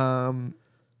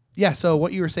 Yeah, so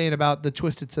what you were saying about the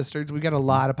Twisted Sisters, we got a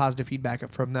lot of positive feedback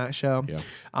from that show. Yeah.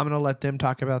 I'm going to let them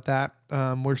talk about that.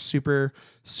 We're super,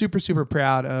 super, super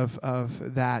proud of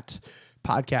that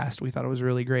podcast. We thought it was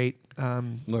really great.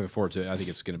 I'm looking forward to it. I think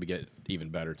it's going to get even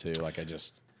better too. Like I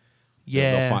just,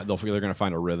 Yeah. they're going to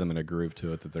find a rhythm and a groove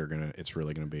to it that it's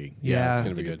really going to be. Yeah. it's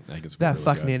going to be good. I think it's That really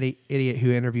fucking good. idiot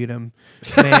who interviewed him,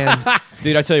 man.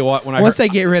 Dude, I tell you what, when Once they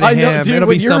get rid of I know, him, dude. it'll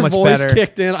When be your so much voice better.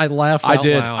 kicked in, I laughed. I out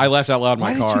did. loud. I laughed out loud in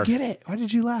my Why car. did you get it? Why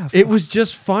did you laugh? It was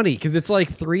just funny because it's like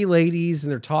three ladies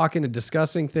and they're talking and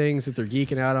discussing things that they're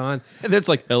geeking out on, And then it's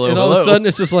like, hello, and hello. all of a sudden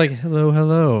it's just like, hello,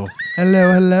 hello.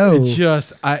 hello.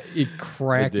 It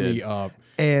cracked It did. me up.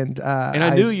 And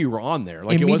I knew you were on there.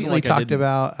 Like it immediately wasn't like I talked didn't.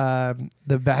 about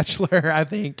The Bachelor, I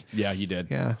think. Yeah, you did.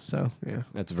 Yeah, so, yeah.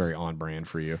 That's very on brand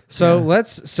for you. So Yeah.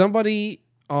 somebody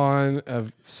on a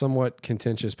somewhat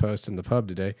contentious post in the pub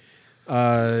today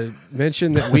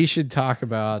mentioned that we should talk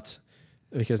about,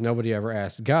 because nobody ever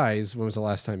asked, guys, when was the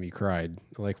last time you cried?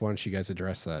 Like, why don't you guys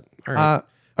address that? All right.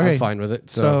 Okay. I'm fine with it.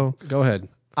 So go ahead.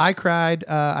 I cried,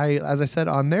 as I said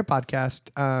on their podcast.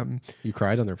 You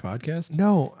cried on their podcast?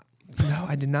 No,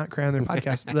 I did not cry on their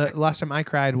podcast. The last time I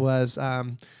cried was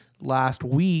last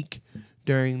week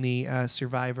during the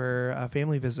Survivor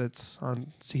family visits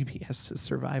on CBS's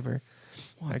Survivor.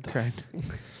 I cried.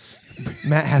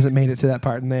 Matt hasn't made it to that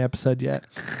part in the episode yet.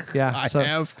 Yeah, I so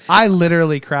have. I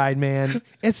literally cried, man.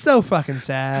 It's so fucking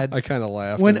sad. I kind of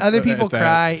laughed. When at- other at people that.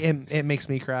 cry, it makes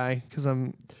me cry because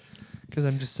I'm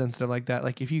just sensitive like that.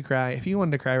 Like if you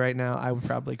wanted to cry right now, I would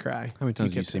probably cry. How many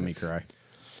times have you kept seen it. me cry?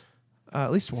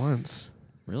 At least once.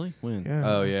 Really? When? Yeah.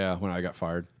 Oh yeah, when I got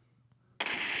fired.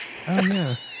 Oh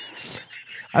yeah.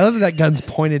 I love that gun's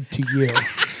pointed to you.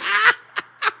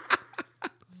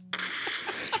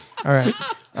 All right.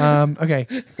 Okay.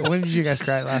 When did you guys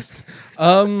cry last?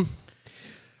 It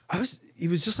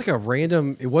was just like a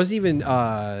random, it wasn't even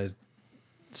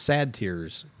sad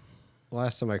tears. The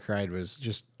last time I cried was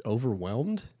just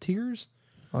overwhelmed tears.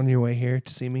 On your way here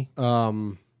to see me?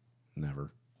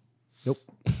 Never. Nope.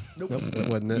 Nope. It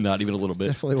wasn't it. Not even a little bit.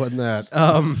 Definitely wasn't that.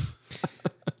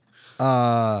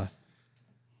 I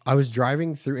was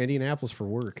driving through Indianapolis for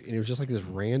work, and it was just like this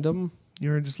random.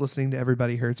 You were just listening to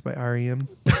Everybody Hurts by REM.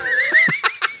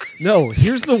 No,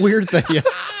 here's the weird thing. Yeah,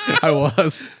 I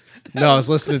was. No, I was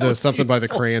listening to something by the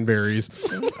Cranberries.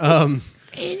 In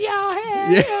your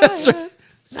head. Yeah, that's right.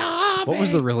 Zombie. What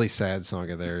was the really sad song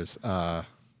of theirs? All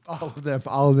of them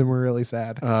were really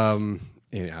sad. I don't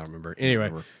remember.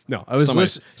 Anyway, no, I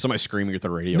was Somebody screaming at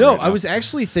the radio. No, right I now. was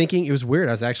actually thinking. It was weird.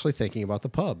 I was actually thinking about the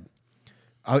pub.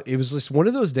 It was just one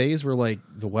of those days where like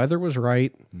the weather was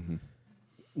right,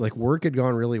 like work had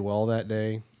gone really well that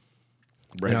day,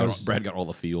 Brad got all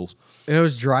the feels. and I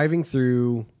was driving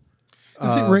through.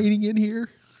 Is it raining in here?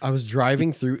 I was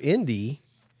driving through Indy,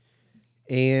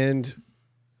 and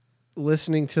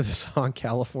listening to the song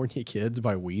 "California Kids"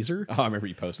 by Weezer. Oh, I remember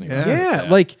you posting. Yeah. that.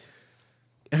 Yeah, like,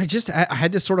 and I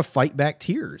had to sort of fight back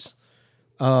tears.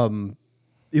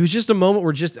 It was just a moment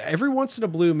where just every once in a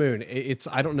blue moon, it's,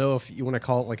 I don't know if you want to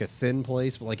call it like a thin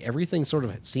place, but like everything sort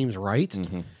of seems right.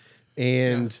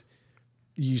 And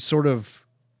you sort of,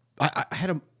 I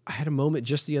had a moment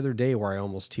just the other day where I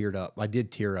almost teared up. I did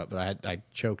tear up, but I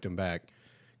choked him back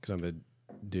because I'm a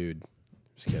dude.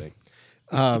 Just kidding.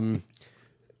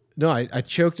 No, I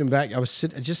choked him back. I was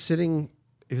just sitting.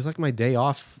 It was like my day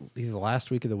off, either the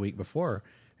last week or the week before,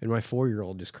 and my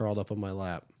 4-year-old just crawled up on my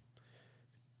lap.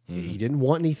 He didn't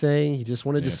want anything. He just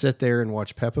wanted to sit there and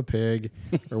watch Peppa Pig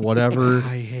or whatever.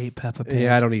 I hate Peppa Pig.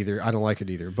 Yeah, I don't either. I don't like it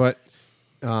either. But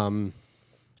it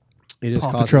is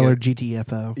Paw causing Patrol or it-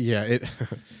 GTFO. Yeah, it.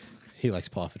 He likes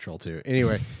Paw Patrol too.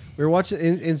 Anyway, we were watching,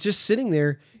 and it's just sitting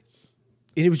there,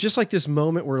 and it was just like this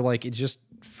moment where like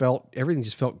everything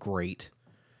just felt great,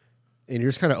 and you're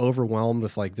just kind of overwhelmed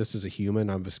with like, this is a human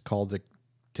I'm just called to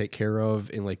take care of,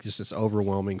 and like just this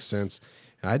overwhelming sense.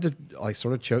 And I had to like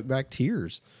sort of choke back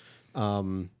tears.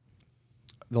 The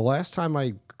last time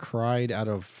I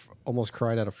almost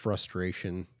cried out of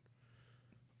frustration,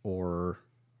 or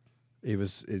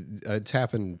it's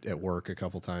happened at work a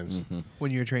couple times.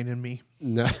 When you were training me.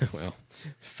 No, well,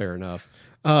 fair enough.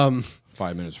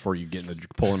 5 minutes before you get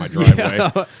pull in my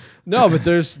driveway. No, but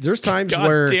there's times God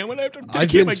where damn it, I have to take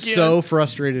I've him been again. so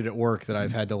frustrated at work that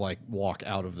I've had to like walk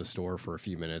out of the store for a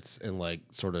few minutes and like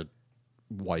sort of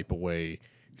wipe away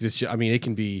I mean, it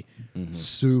can be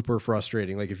super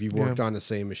frustrating. Like if you worked on the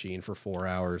same machine for 4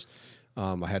 hours,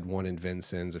 I had one in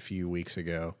Vincennes a few weeks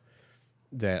ago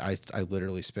that I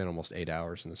literally spent almost 8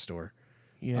 hours in the store,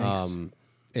 Yikes.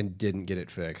 and didn't get it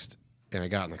fixed. And I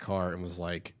got in the car and was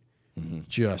like,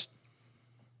 just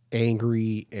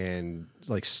angry and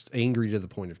like angry to the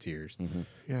point of tears.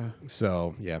 Yeah.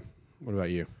 So yeah, what about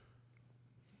you?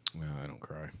 Well, I don't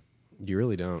cry. You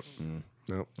really don't.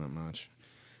 Nope. Not much.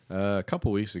 A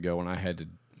couple weeks ago, when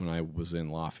I was in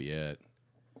Lafayette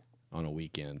on a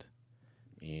weekend,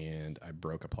 and I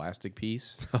broke a plastic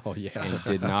piece, Oh yeah. and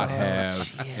did not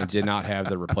have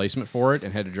the replacement for it,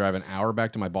 and had to drive an hour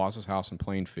back to my boss's house in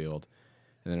Plainfield,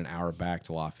 and then an hour back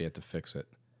to Lafayette to fix it.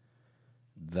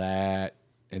 And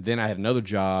then I had another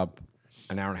job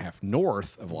an hour and a half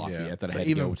north of Lafayette that I had to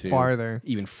even go to. farther.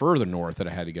 Even further north that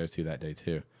I had to go to that day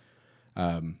too.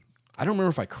 I don't remember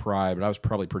if I cried, but I was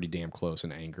probably pretty damn close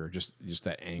in anger. Just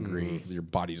that angry, your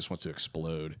body just wants to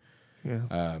explode.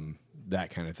 Yeah. That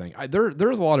kind of thing.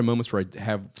 There's a lot of moments where I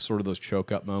have sort of those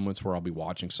choke up moments where I'll be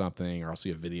watching something or I'll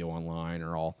see a video online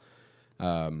or I'll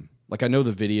like I know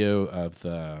the video of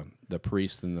the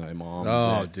priest and the imam.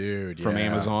 Oh, dude. from yeah.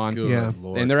 Amazon. Good Yeah.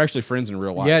 Lord. And they're actually friends in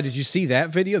real life. Yeah, did you see that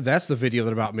video? That's the video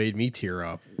that about made me tear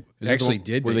up. Is it the actually one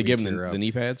did where make they me give them tear up. the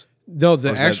knee pads? No, the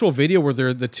Or is that- actual video where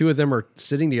the two of them are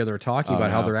sitting together talking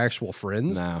about how no. they're actual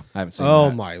friends. No, I haven't seen Oh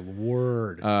that. my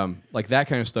word. Like that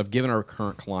kind of stuff, given our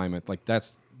current climate, like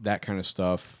that kind of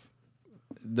stuff.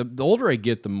 The older I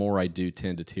get, the more I do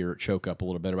tend to choke up a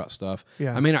little bit about stuff.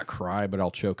 Yeah. I may not cry, but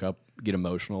I'll choke up, get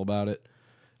emotional about it.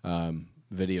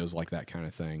 Videos like that kind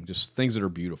of thing, just things that are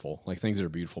beautiful. Like things that are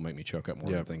beautiful make me choke up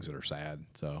more than things that are sad.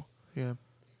 So Yeah.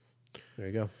 There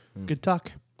you go. Good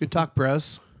talk. Good talk,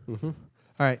 bros. All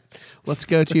right. Let's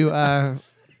go to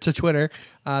Twitter.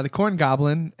 The Corn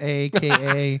Goblin,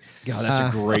 a.k.a. God,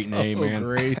 that's a great name, man.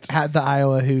 Great. at the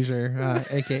Iowa Hoosier,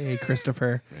 a.k.a.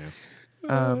 Christopher,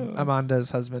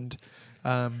 Amanda's husband,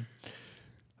 It's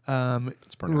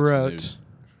pronounced wrote... news.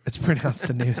 It's pronounced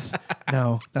a noose.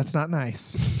 No, that's not nice.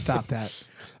 Stop that.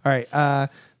 All right.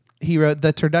 He wrote,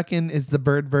 the turducken is the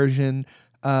bird version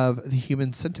of the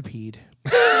human centipede.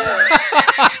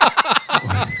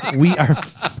 we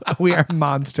are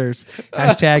monsters.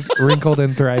 Hashtag wrinkled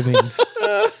and thriving.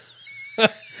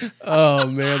 Oh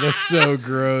man, that's so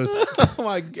gross. Oh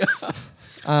my god.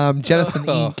 Jettison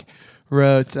Inc.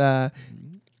 wrote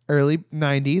early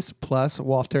 90s plus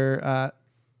Walter,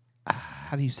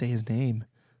 how do you say his name?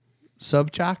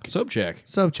 Sobchak? Sobchak.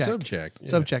 Sobchak. Sobchak,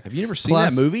 yeah. Sobchak. Have you never seen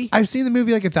that movie? I've seen the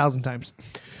movie like 1,000 times.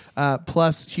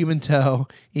 Plus human toe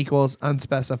equals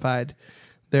unspecified.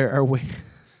 There are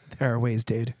ways,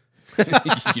 dude.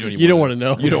 You don't want to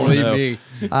know. You don't wanna Believe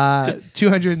know. me.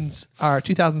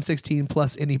 2016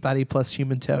 plus anybody plus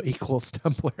human toe equals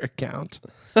Tumblr account.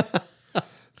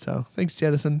 So thanks,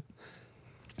 Jettison.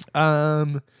 I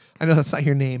know that's not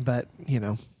your name, but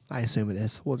I assume it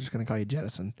is. We're just gonna call you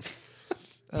Jettison.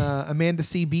 Amanda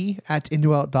CB at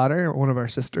Indwelt Daughter, one of our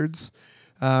sisters,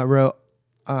 wrote,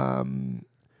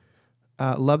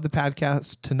 love the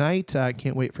podcast tonight.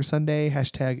 Can't wait for Sunday.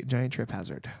 Hashtag giant trip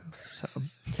hazard. So,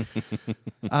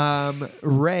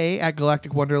 Ray at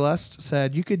Galactic Wanderlust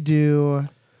said you could do,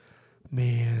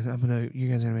 man, you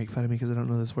guys are going to make fun of me because I don't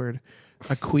know this word.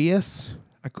 Aqueous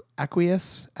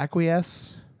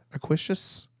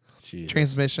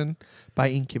transmission by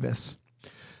Incubus.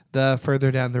 The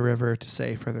further down the river to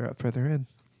say further up, further in.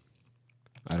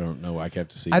 I don't know. I have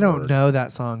to see. I the don't word. know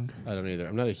that song. I don't either.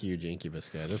 I'm not a huge Incubus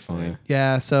guy. They're fine.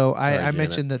 Yeah, so I Janet.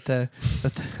 mentioned that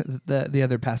the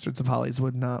other pastors of Hollies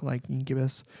would not like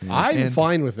Incubus. I'm And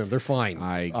fine with them. They're fine.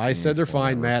 I said they're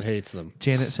fine. whatever. Matt hates them.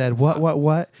 Janet said,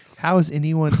 "What? How is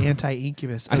anyone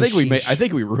anti-Incubus?" I think sheesh. I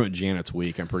think we ruined Janet's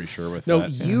week. I'm pretty sure with No,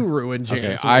 that. you ruined Okay,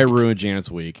 Janet's I week. ruined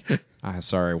Janet's week.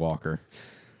 Sorry, Walker.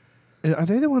 Are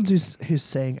they the ones who's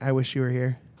saying, "I wish you were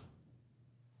here"?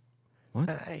 What?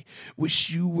 I wish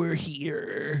you were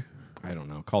here. I don't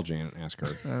know. Call Janet and ask her.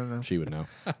 I don't know. She would know.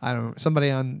 I don't know. Somebody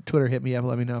on Twitter hit me up.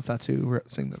 Let me know if that's who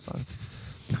sang that song.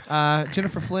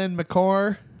 Jennifer Flynn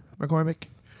McCormick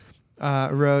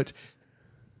wrote,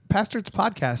 Pastor's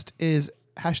podcast is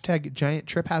hashtag giant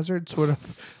trip hazard, sort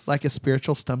of like a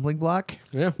spiritual stumbling block.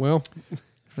 Yeah, well,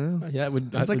 Well, yeah, it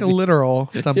would. it's like a literal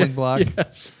stumbling block.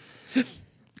 Yes.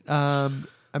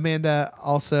 Amanda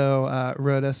also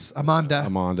wrote us. Amanda.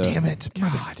 Damn it,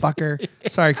 motherfucker.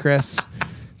 Sorry, Chris.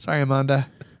 Sorry, Amanda.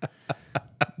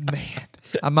 Man.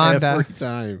 Amanda Every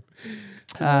time.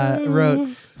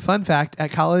 wrote, fun fact,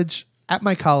 at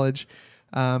my college,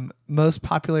 most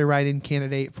popular write-in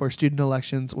candidate for student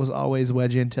elections was always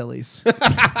Wedge Antilles.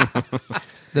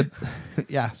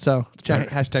 Yeah. So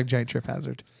hashtag giant trip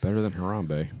hazard. Better than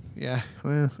Harambe. Yeah.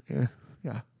 Well.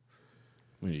 Yeah.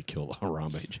 We need to kill the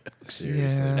Harambe joke.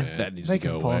 Seriously, Yeah. man. That needs They to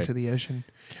go can fall away. into the ocean.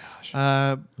 Gosh.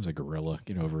 It was a gorilla.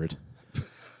 Get over it.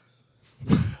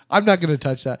 I'm not going to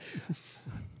touch that.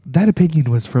 That opinion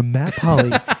was from Matt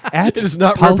Polly. At It is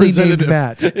not Polly representative. named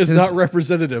Matt. It's not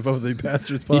representative of the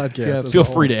Bastards podcast. yes. as Feel a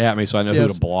free whole. to at me so I know who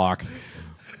Yes. to block.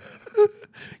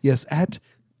 Yes, at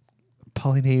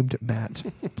Polly named Matt,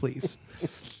 please.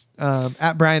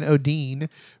 At Brian O'Dean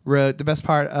wrote, the best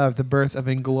part of the birth of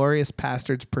Inglorious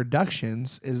Bastards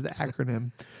Productions is the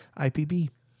acronym IPB.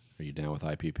 Are you down with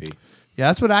IPP? Yeah,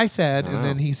 that's what I said. And Wow.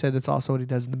 then he said that's also what he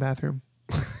does in the bathroom.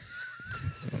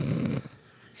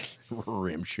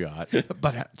 Rim shot.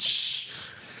 But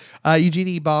Eugene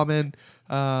E. Ballman,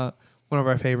 one of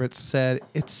our favorites, said,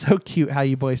 it's so cute how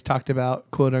you boys talked about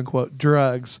quote unquote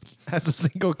drugs as a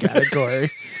single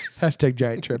category. Hashtag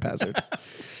giant trip hazard.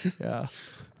 Yeah.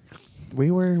 We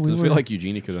were. Does it feel like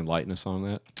Eugenie could enlighten us on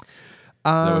that? Is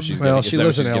that what she's Well, getting- she is that what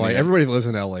lives in she's LA. getting at? Everybody lives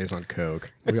in LA is on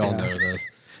coke. We all know this.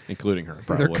 Including her,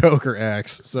 They're probably. coke or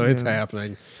X, so it's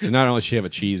happening. So not only does she have a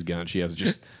cheese gun, she has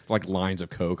just like lines of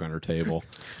coke on her table.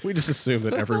 We just assume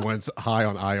that everyone's high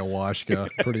on ayahuasca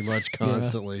pretty much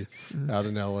constantly out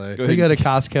in LA. Go we ahead. go to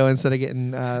Costco instead of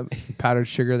getting powdered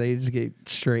sugar, they just get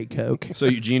straight Coke. So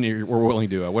Eugenie, we're willing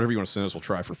to whatever you want to send us, we'll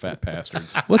try for fat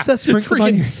bastards. What's that sprinkled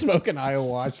on Freaking your? smoking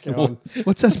ayahuasca. on-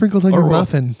 What's that sprinkled on Or your we'll-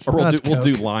 muffin? Or we'll, Oh, do, it's we'll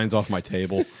do Coke. lines off my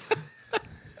table.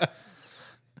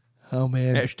 Oh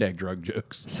man, Hashtag drug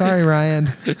jokes. sorry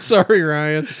Ryan. Sorry,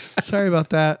 Ryan. Sorry about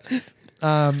that.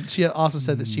 She also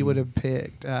said that she would have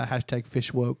picked hashtag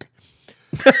fish woke.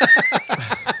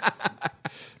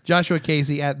 Joshua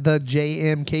Casey at the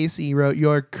JM Casey wrote,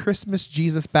 your Christmas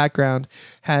Jesus background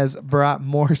has brought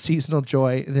more seasonal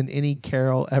joy than any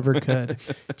carol ever could.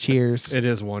 Cheers. It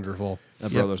is wonderful.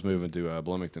 That brother's moving to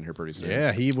Bloomington here pretty soon.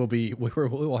 Yeah, he will be. We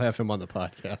will have him on the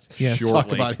podcast. Yes. Talk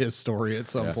Shortly. about his story at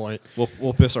some Yeah. point.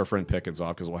 We'll piss our friend Pickens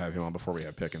off because we'll have him on before we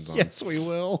have Pickens on. Yes, we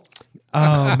will.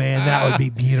 Oh man, that would be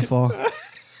beautiful.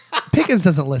 Pickens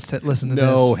doesn't listen to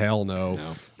No, this. hell no.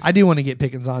 No. I do want to get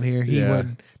Pickens on here. He Yeah.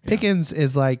 would. Pickens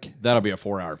is like, That'll be a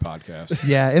 4-hour podcast.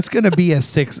 yeah, it's gonna be a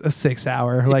 6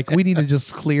 hour. Like we need to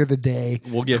just clear the day.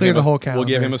 We'll give clear him the whole We'll calendar.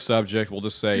 give him a subject. We'll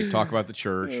just say talk about the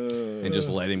church and just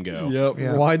let him go. Yep.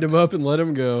 Yeah. Wind him up and let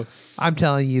him go. I'm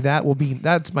telling you,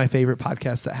 that's my favorite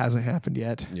podcast that hasn't happened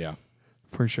yet, Yeah.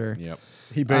 for sure. Yep.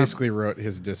 He basically wrote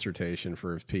his dissertation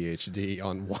for his PhD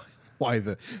on why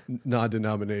the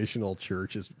non-denominational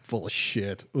church is full of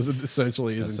shit. Was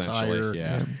essentially his Essentially,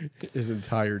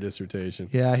 entire dissertation.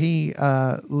 Yeah, he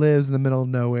lives in the middle of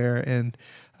nowhere and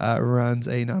runs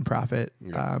a nonprofit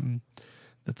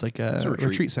that's like a It's a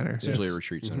retreat center. It's usually a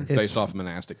retreat center It's- based off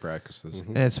monastic practices.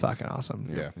 It's fucking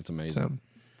awesome. Yeah. It's amazing.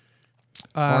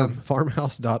 So,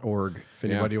 Farmhouse.org. If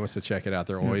anybody wants to check it out,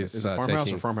 they're always Is it farmhouse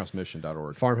taking or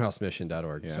farmhousemission.org?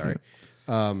 farmhousemission.org. Yeah.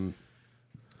 Sorry.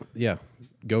 Yeah,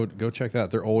 go check that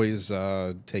out. They're always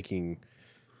taking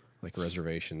like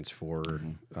reservations for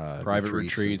Private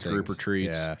retreats, retreats, and group things.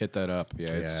 retreats. Yeah, Hit that up. Yeah,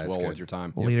 it's it's well good. worth your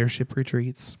time. leadership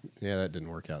retreats. yeah, that didn't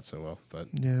work out so well, but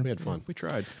Yeah. we had fun. We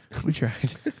tried. We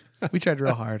tried. We tried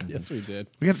real hard. Yes, we did.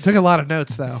 Took a lot of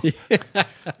notes though. We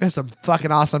had some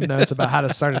fucking awesome notes about how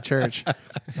to start a church.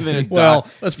 Well,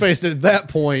 let's face it. At that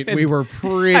point, we were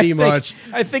pretty much.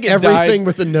 I think it everything died-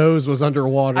 with the nose was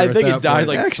underwater. I at think that it died point.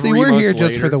 like Actually, 3 we're here months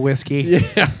just for later. the whiskey.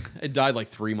 Yeah. It died like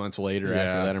 3 months later Yeah.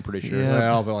 after that, I'm pretty sure. Yeah.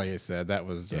 Well, but like I said, that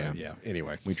was Yeah. yeah.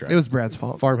 Anyway, We tried. It was Brad's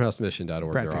fault.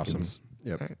 farmhousemission.org. Brad They're awesome. Pickens.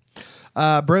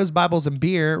 Yep. Bros, Bibles, and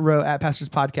Beer wrote at Pastors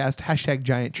Podcast, hashtag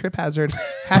giant trip hazard,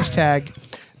 hashtag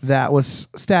that was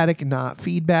static, not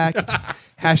feedback,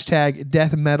 hashtag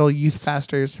death metal youth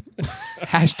pastors,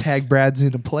 hashtag Brad's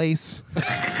in a place,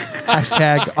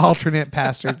 hashtag alternate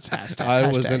pastors. I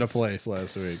was in a hashtags. place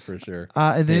last week for sure.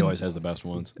 And He then always has the best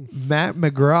ones. Matt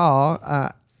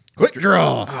McGraw. Quick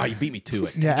draw. Oh, you beat me to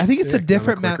it. Yeah, I think it's a I'm a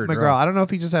different Matt quicker McGraw. draw. I don't know if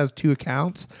he just has 2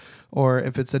 accounts or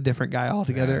if it's a different guy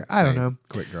altogether. I don't know.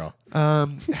 Quick draw.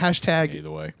 Hashtag Either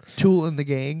way. Tool in the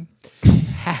Gang.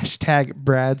 Hashtag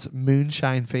Brad's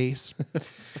moonshine face.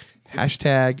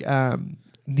 Hashtag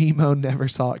Nemo never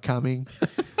saw it coming.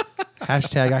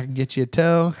 Hashtag I can get you a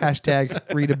tow.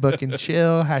 Hashtag read a book and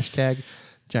chill. Hashtag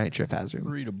giant trip hazard.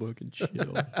 Read a book and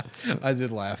chill. I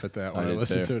did laugh at that when I did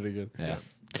listened too. to it again. Yeah.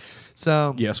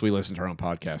 So Yes, we listen to our own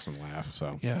podcast and laugh.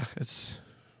 So yeah, it's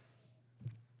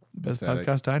the best Pathetic.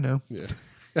 podcast I know.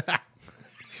 Yeah.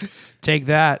 Take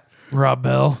that. Rob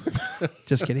Bell.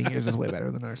 Just kidding. Yours is way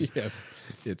better than ours. Yes,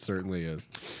 it certainly is.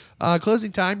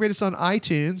 Closing time. Rate us on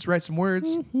iTunes. Write some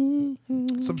words.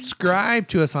 Subscribe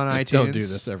to us on iTunes. Don't do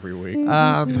this every week.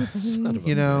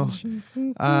 You know,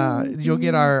 you'll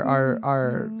get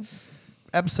our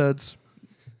episodes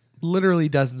literally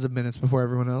dozens of minutes before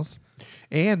everyone else,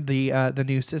 and the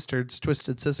new Sisters,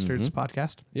 Twisted Sisters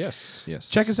podcast. Yes. Yes.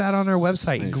 Check us out on our website,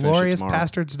 I finish it tomorrow.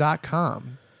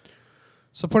 gloriouspastards.com.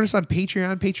 Support us on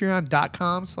Patreon,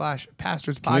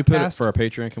 patreon.com/pastorspodcast. Can we put it for our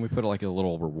Patreon? Can we put like a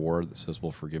little reward that says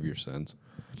we'll forgive your sins?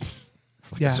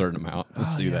 For like Yeah. a certain amount.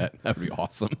 Let's do that. That would be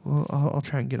awesome. Well, I'll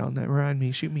try and get on that. Remind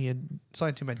me. Shoot me and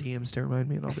slide to my DMs to remind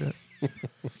me, and I'll do it.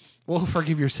 We'll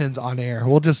forgive your sins on air.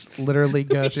 We'll just literally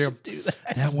go through. Do that.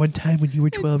 That one time when you were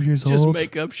 12 years Just old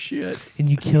make up shit. and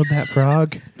you killed that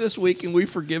frog. This week and we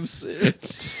forgive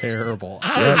sins. Terrible.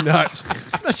 I'm not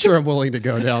sure I'm willing to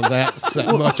go down that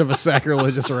much of a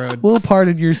sacrilegious road. We'll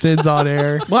pardon your sins on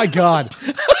air. My God.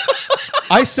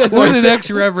 I said We're that- the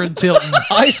next Reverend Tilton.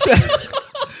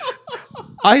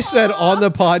 I said on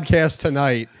the podcast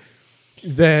tonight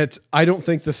that I don't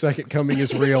think the second coming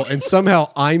is real, and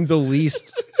somehow I'm the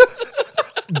least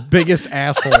biggest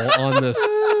asshole on this.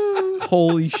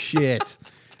 Holy shit.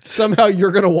 Somehow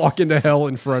you're going to walk into hell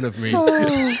in front of me.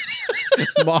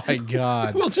 My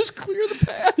God. We'll just clear the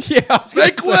path. Yeah. I was gonna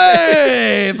Make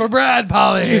say, way for Brad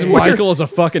Polly. use Michael as a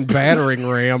fucking battering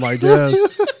ram, I guess.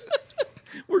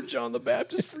 We're John the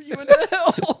Baptist for you in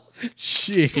hell.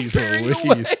 Jeez the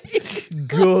Louise.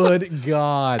 Good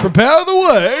God. Prepare the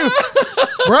way,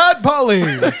 Brad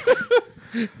Polly.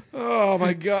 Oh,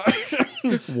 my God.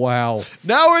 Wow.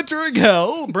 Now entering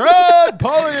hell, Brad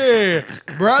Polly.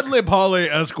 Bradley Polly,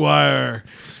 Esquire.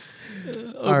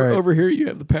 Over here you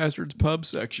have the pastor's pub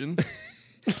section.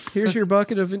 Here's your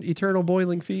bucket of eternal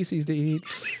boiling feces to eat.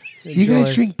 You guys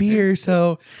Enjoy. drink beer,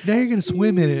 so now you're going to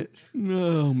swim in it.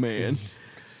 Oh, man.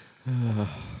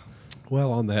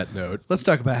 Well, on that note, Let's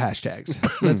talk about hashtags.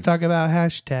 Let's talk about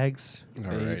hashtags. all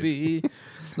right. Baby.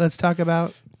 Let's talk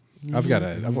about... I've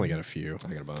only got a few.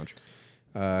 I got a bunch.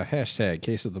 Hashtag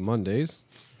Case of the Mondays.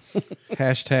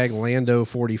 Hashtag Lando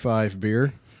 45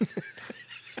 beer.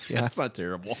 Yeah, that's not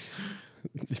terrible.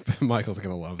 Michael's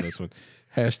gonna love this one.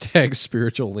 Hashtag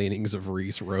Spiritual Leanings of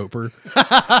Reese Roper.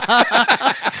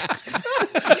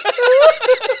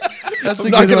 That's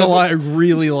I'm not gonna lie, I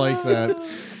really like that.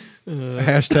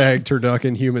 Hashtag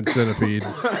Turducken Human Centipede.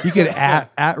 You could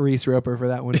at Reese Roper for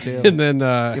that one, too. And then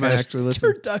You might actually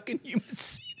listen. Turducken human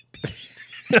centipede.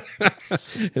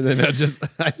 and then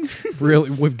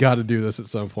we've got to do this at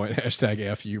some point.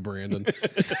 Hashtag FU Brandon.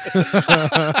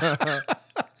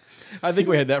 I think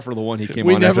we had that for the one he came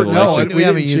We on never after the know. election. We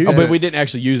haven't didn't used choose it. But we didn't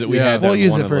actually use it. We Yeah. had that We'll as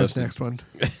use one it on for the this list. next one.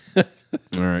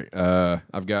 All right.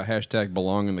 I've got hashtag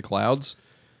belong in the clouds.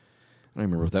 I don't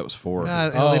remember what that was for.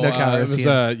 Elena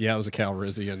Calrissian. It was a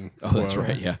Calrissian. Oh, that's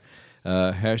right. Yeah.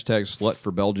 Hashtag slut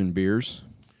for Belgian beers.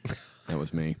 That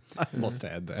was me. I almost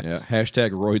had that. Yeah.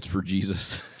 Hashtag roids for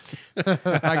Jesus. I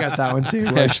got that one, too.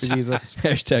 Right for Jesus.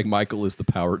 Hashtag Michael is the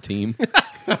power team.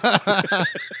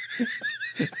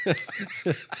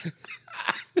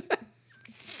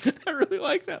 I really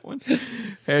like that one.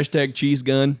 Hashtag cheese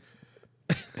gun.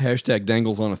 Hashtag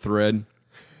dangles on a thread.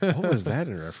 What was that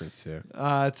in reference to?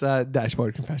 It's a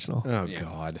Dashboard Confessional. Oh,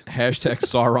 God. Hashtag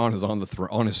Sauron is on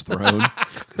his throne.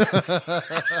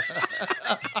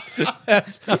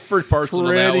 That's pretty partial to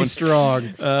that Pretty one. strong.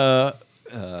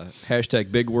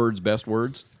 Hashtag big words, best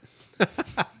words.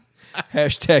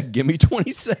 Hashtag give me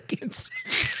 20 seconds.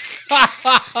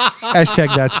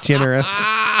 Hashtag that's generous.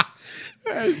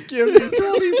 Give me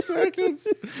 20 seconds.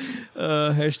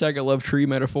 Hashtag I love tree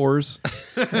metaphors.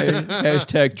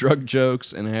 Hashtag drug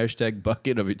jokes. And hashtag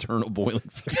bucket of eternal boiling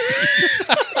feces.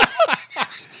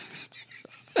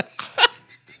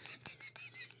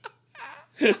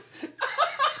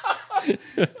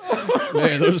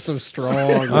 Man, those are some strong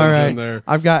ones All right. in there.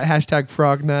 I've got hashtag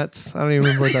frog nuts. I don't even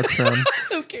remember what that's from.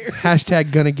 Who cares?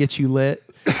 Hashtag gonna get you lit.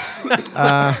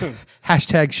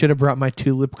 Hashtag should have brought my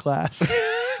tulip class.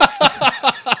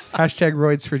 Hashtag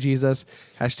roids for Jesus.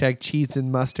 Hashtag cheese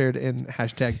and mustard. And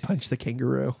hashtag punch the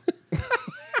kangaroo.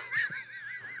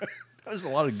 There's a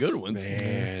lot of good ones.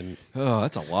 Man. Oh,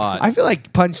 that's a lot. I feel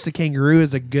like punch the kangaroo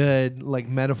is a good like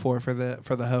metaphor for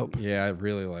the hope. Yeah, I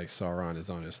really like Sauron is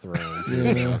on his throne, too.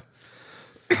 Yeah.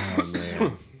 Oh,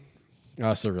 man. I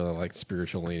also really like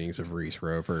Spiritual Leanings of Reese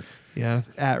Roper. Yeah,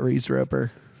 at Reese Roper,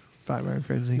 5 Iron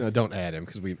Frenzy. No, don't add him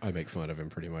because I make fun of him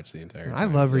pretty much the entire time. I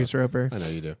love so- Reese Roper. I know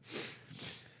you do.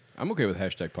 I'm okay with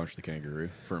hashtag punch the kangaroo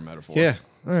for a metaphor. Yeah,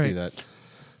 let's All do right. that.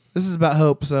 This is about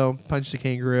hope, so punch the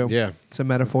kangaroo. Yeah. It's a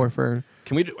metaphor for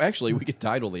Can we actually? We could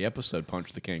title the episode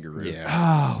 "Punch the Kangaroo."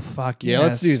 Yeah. Oh fuck Yeah,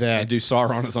 let's do And that. do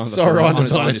Sauron is on the Sauron throne.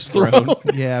 is on his throne.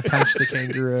 Yeah, punch the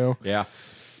kangaroo. Yeah,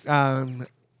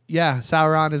 Yeah,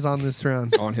 Sauron is on this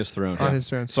throne. on his throne. On yeah. his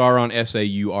throne. Sauron,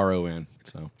 Sauron.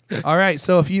 So, All right,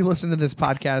 so if you listen to this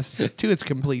podcast to its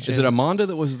completion, is it Amanda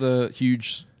that was the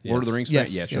huge Lord of the Rings fan?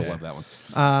 Yes. Yeah, she'll Yeah. love that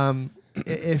one.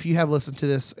 if you have listened to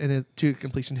this to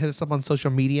completion, hit us up on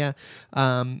social media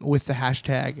with the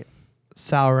hashtag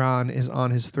Sauron is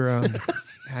on his throne.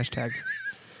 Hashtag.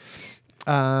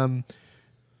 On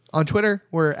Twitter,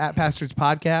 we're at Pastors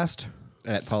Podcast.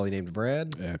 At Polly named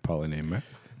Brad. Yeah, probably name it.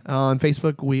 On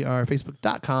Facebook, we are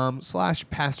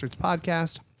facebook.com/Pastors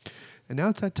Podcast. And now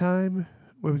it's that time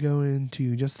where we go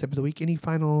into Just Tip of the Week. Any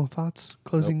final thoughts?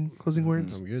 Closing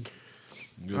words? I'm good.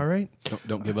 All right.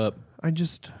 Don't give up. I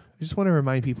just want to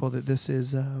remind people that this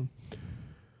is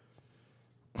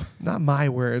not my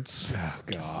words, Oh,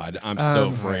 God. I'm so I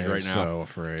afraid am right now. so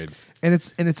afraid. and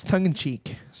it's tongue in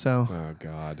cheek. So Oh,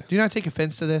 God. do not take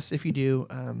offense to this. If you do,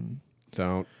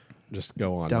 Don't. Just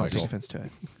go on, don't Michael. take offense to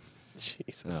it.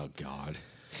 Jesus. Oh God.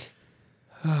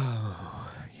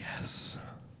 Yes.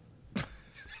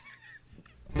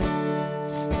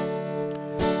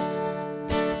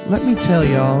 Let me tell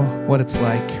y'all what it's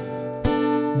like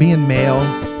being male,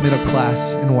 middle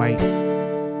class, and white.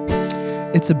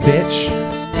 It's a bitch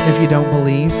if you don't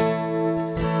believe.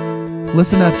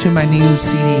 Listen up to my new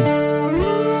CD.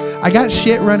 I got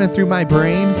shit running through my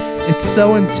brain. It's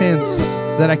so intense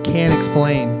that I can't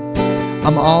explain.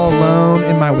 I'm all alone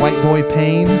in my white boy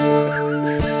pain.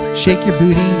 Shake your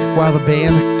booty while the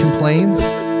band complains.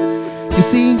 You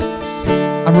see,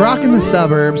 I'm rocking the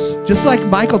suburbs just like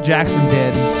Michael Jackson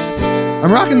did.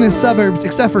 I'm rocking the suburbs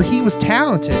except for he was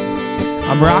talented.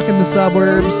 I'm rocking the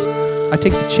suburbs. I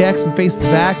take the checks and face the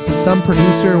facts that some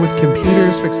producer with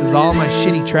computers fixes all my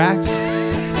shitty tracks.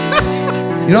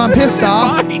 You know, I'm pissed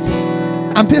off.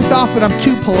 I'm pissed off, but I'm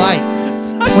too polite.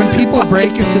 When people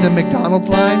break into the McDonald's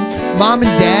line, Mom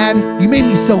and Dad, you made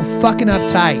me so fucking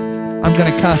uptight. I'm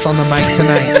gonna cuss on the mic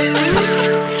tonight.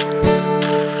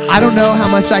 I don't know how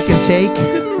much I can take.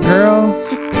 Girl,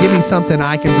 give me something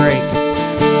I can break.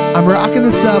 I'm rocking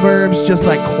the suburbs just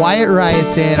like Quiet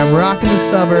Riot did. I'm rocking the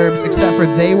suburbs except for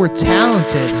they were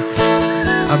talented.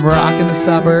 I'm rocking the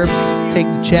suburbs, take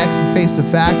the checks and face the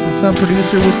facts that some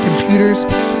producer with computers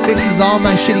fixes all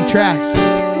my shitty tracks.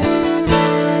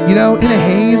 You know, in a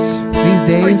haze these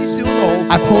days,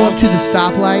 I pull up to the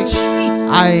stoplight.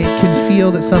 I can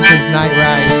feel that something's not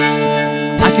right.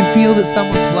 I can feel that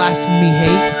someone's blasting me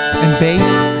hate and bass,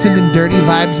 sending dirty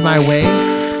vibes my way.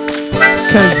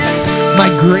 Cause my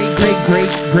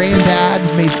great-great-great-granddad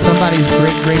made somebody's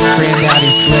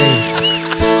great-great-granddaddy slaves.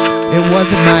 It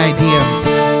wasn't my idea.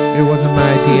 It wasn't my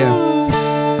idea.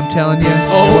 I'm telling you,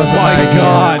 it wasn't my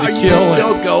idea. Kill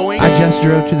it. Going? I just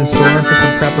drove to the store for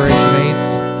some preparation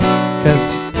aids.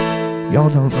 Because y'all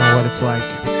don't know what it's like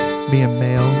being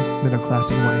male, middle class,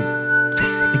 and white.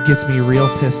 It gets me real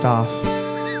pissed off.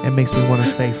 It makes me want to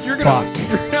say You're fuck.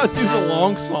 gonna outdo the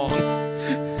long song.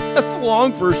 That's the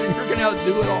long version. You're gonna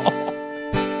outdo it all.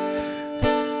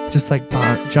 Just like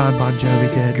John Bon Jovi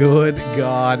did. Good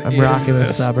God. I'm in rocking the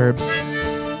this. suburbs.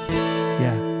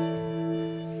 Yeah.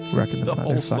 Rocking the, The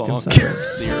whole song. motherfucking Are you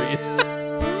suburbs. serious?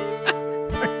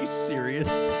 Are you serious?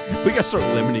 We gotta start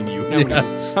limiting you.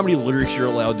 How many lyrics you're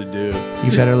allowed to do?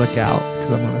 You better look out,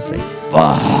 because I'm going to say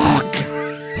fuck.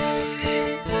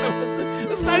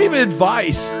 That's not even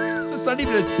advice. That's not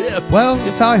even a tip. Well,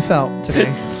 that's how I felt today.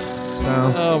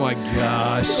 So, Oh my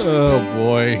gosh. Oh,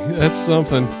 boy. That's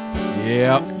something.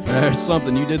 Yeah, there's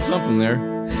something. You did something there.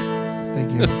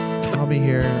 thank you. I'll be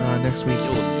here next week.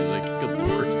 Kill the music. Good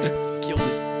lord. Kill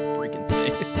this freaking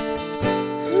thing.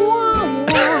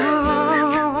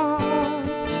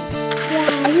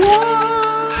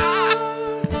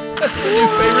 That's my new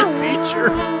favorite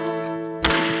feature.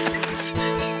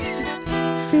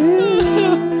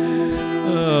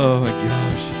 Oh my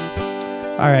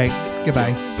gosh. All right.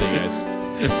 Goodbye. See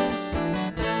you guys.